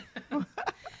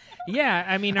 Yeah,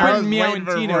 I mean, I was Meow waiting and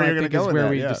for Tino, where I you're gonna think, go is with where that,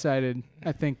 we yeah. decided.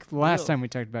 I think last time we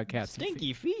talked about cats. and feet.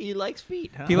 Stinky feet. He likes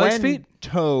feet, huh? He likes feet?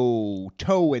 Toe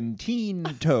and teen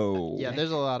toe. Yeah, there's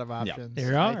a lot of options.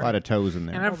 There a are. lot of toes in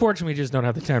And there. unfortunately, we just don't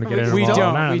have the time to get into We all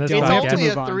don't. on We this don't. It's Podcast. podcast. only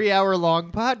Move a on.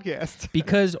 3-hour-long podcast.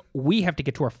 Because we have to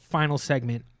get to our final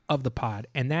segment of the pod,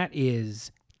 and that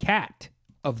is Cat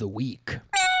of the Week.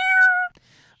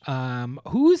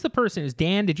 Who's the person? Is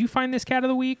Dan? Did you find this Cat of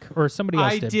the Week, or somebody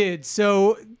else I did? did.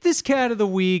 So this cat of the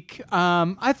week,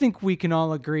 I think we can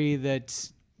all agree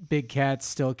that big cats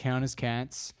still count as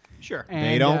cats. Sure. And,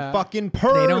 They don't fucking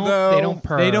purr, They don't. though. They don't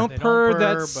purr. They don't purr. purr,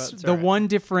 That's but it's the all right. one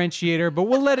differentiator. But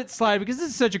we'll let it slide because this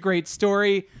is such a great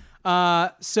story.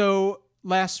 So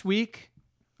last week,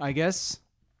 I guess,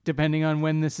 depending on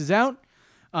when this is out,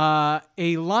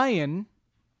 a lion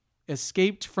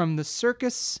escaped from the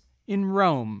circus in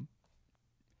Rome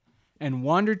and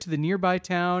wandered to the nearby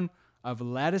town of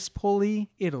Ladispoli,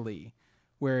 Italy,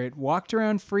 where it walked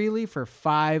around freely for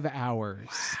 5 hours.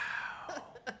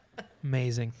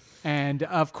 Amazing. And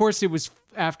of course, it was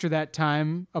after that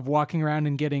time of walking around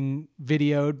and getting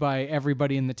videoed by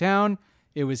everybody in the town,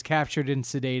 it was captured and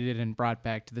sedated and brought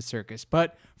back to the circus.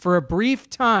 But for a brief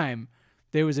time,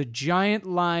 there was a giant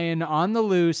lion on the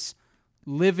loose,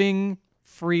 living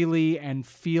freely and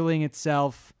feeling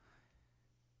itself.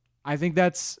 I think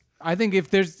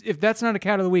if that's not a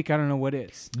cat of the week, I don't know what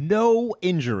is. No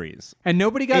injuries. And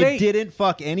nobody got It ate. didn't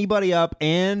fuck anybody up,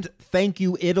 and thank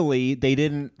you, Italy. They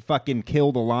didn't fucking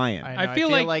kill the lion. I feel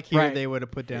like- here Right. they would have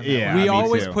put down. Yeah. That We me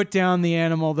always too. put down the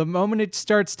animal. The moment it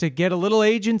starts to get a little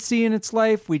agency in its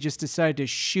life, we just decide to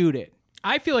shoot it.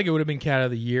 I feel like it would have been Cat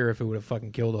of the Year if it would have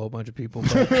fucking killed a whole bunch of people.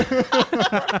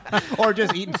 But Or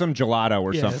just eating some gelato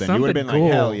or Yeah, something. You would have been something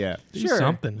like, cool. hell yeah. do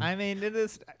something. I mean, it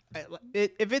is.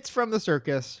 If it's from the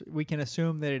circus, we can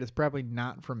assume that it is probably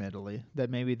not from Italy. That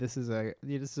maybe this is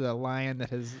a lion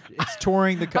that it's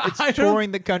touring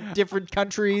the different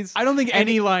countries. I don't think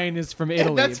any lion is from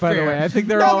Italy, That's by fair. the way. I think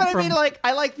they're no, all but from... I mean,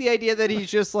 I like the idea that he's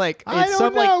just like I it's don't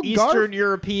some know, Eastern Garf.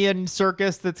 European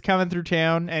circus that's coming through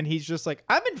town, and he's just like,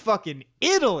 I'm in fucking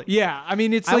Italy. Yeah, I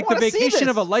mean, it's I like the wanna see vacation this.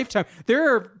 of a lifetime.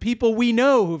 There are people we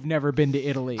know who've never been to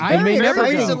Italy. I They may never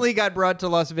very go. recently got brought to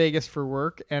Las Vegas for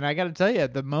work, and I got to tell you,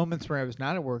 the moments where I was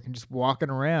not at work and just walking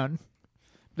around,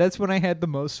 that's when I had the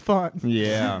most fun.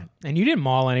 Yeah. And you didn't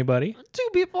maul anybody. 2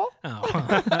 people.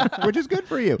 Oh, Which is good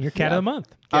for you. you're Cat of the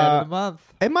Month. Cat of the month.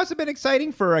 It must have been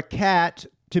exciting for a cat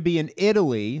to be in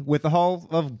Italy with all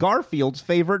of Garfield's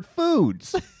favorite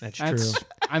foods. That's That's, true.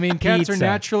 I mean, cats are Pizza,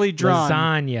 naturally drawn.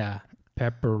 Lasagna,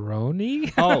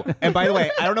 pepperoni. Oh, and by the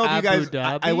way, I don't know if you Abu guys.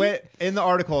 Dhabi? I went in the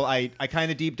article. I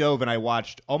kind of deep dove and I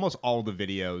watched almost all the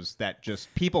videos that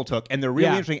just people took, and they're really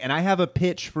Yeah. interesting. And I have a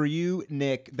pitch for you,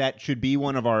 Nick, that should be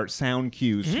one of our sound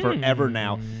cues forever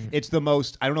now. It's the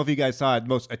most. I don't know if you guys saw it.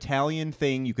 Most Italian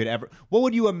thing you could ever. What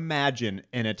would you imagine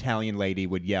an Italian lady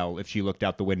would yell if she looked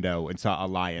out the window and saw a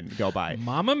lion go by?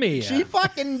 Mamma mia. She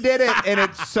fucking did it, and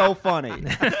it's so funny.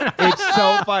 It's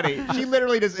so funny. She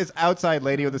literally just is outside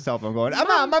lady with a cell phone going,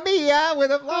 "Mamma mia,"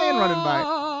 with a lion running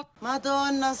by.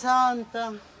 Madonna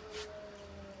Santa.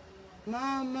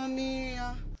 Mamma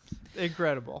mia.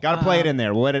 Incredible. Got to play it in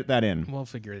there. We'll edit that in. We'll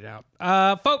figure it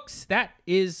out. Folks, that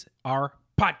is our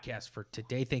podcast for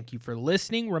today. Thank you for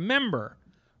listening. Remember,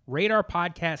 rate our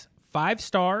podcast 5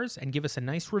 stars and give us a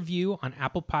nice review on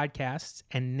Apple Podcasts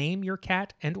and name your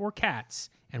cat and or cats,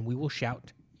 and we will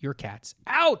shout your cats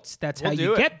out. That's We'll how do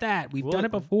you it. get that. We've We'll- done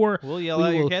it before. we'll yell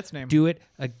out your will cat's name. Do it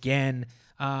again.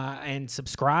 And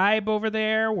subscribe over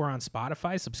there. We're on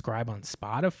Spotify. Subscribe on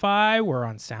Spotify. We're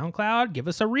on SoundCloud. Give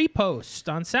us a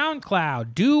repost on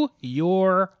SoundCloud. Do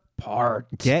your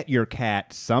part. Get your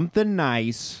cat something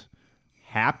nice.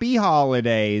 Happy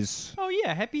holidays. Oh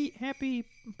yeah, happy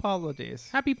holidays.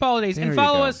 Happy holidays. There And you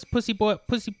follow go. us, Pussy Boys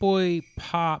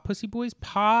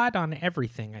Pod on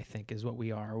everything, I think, is what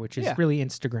we are, which is Yeah. really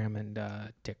Instagram and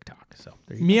TikTok. So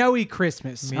there you Meowy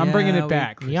Christmas. I'm bringing it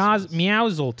back. go.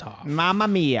 Meowzeltov. Mamma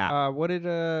mia. What did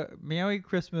Meowy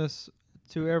Christmas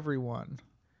to everyone?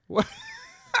 What?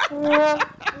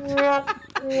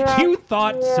 You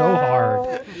thought so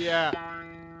hard. Yeah.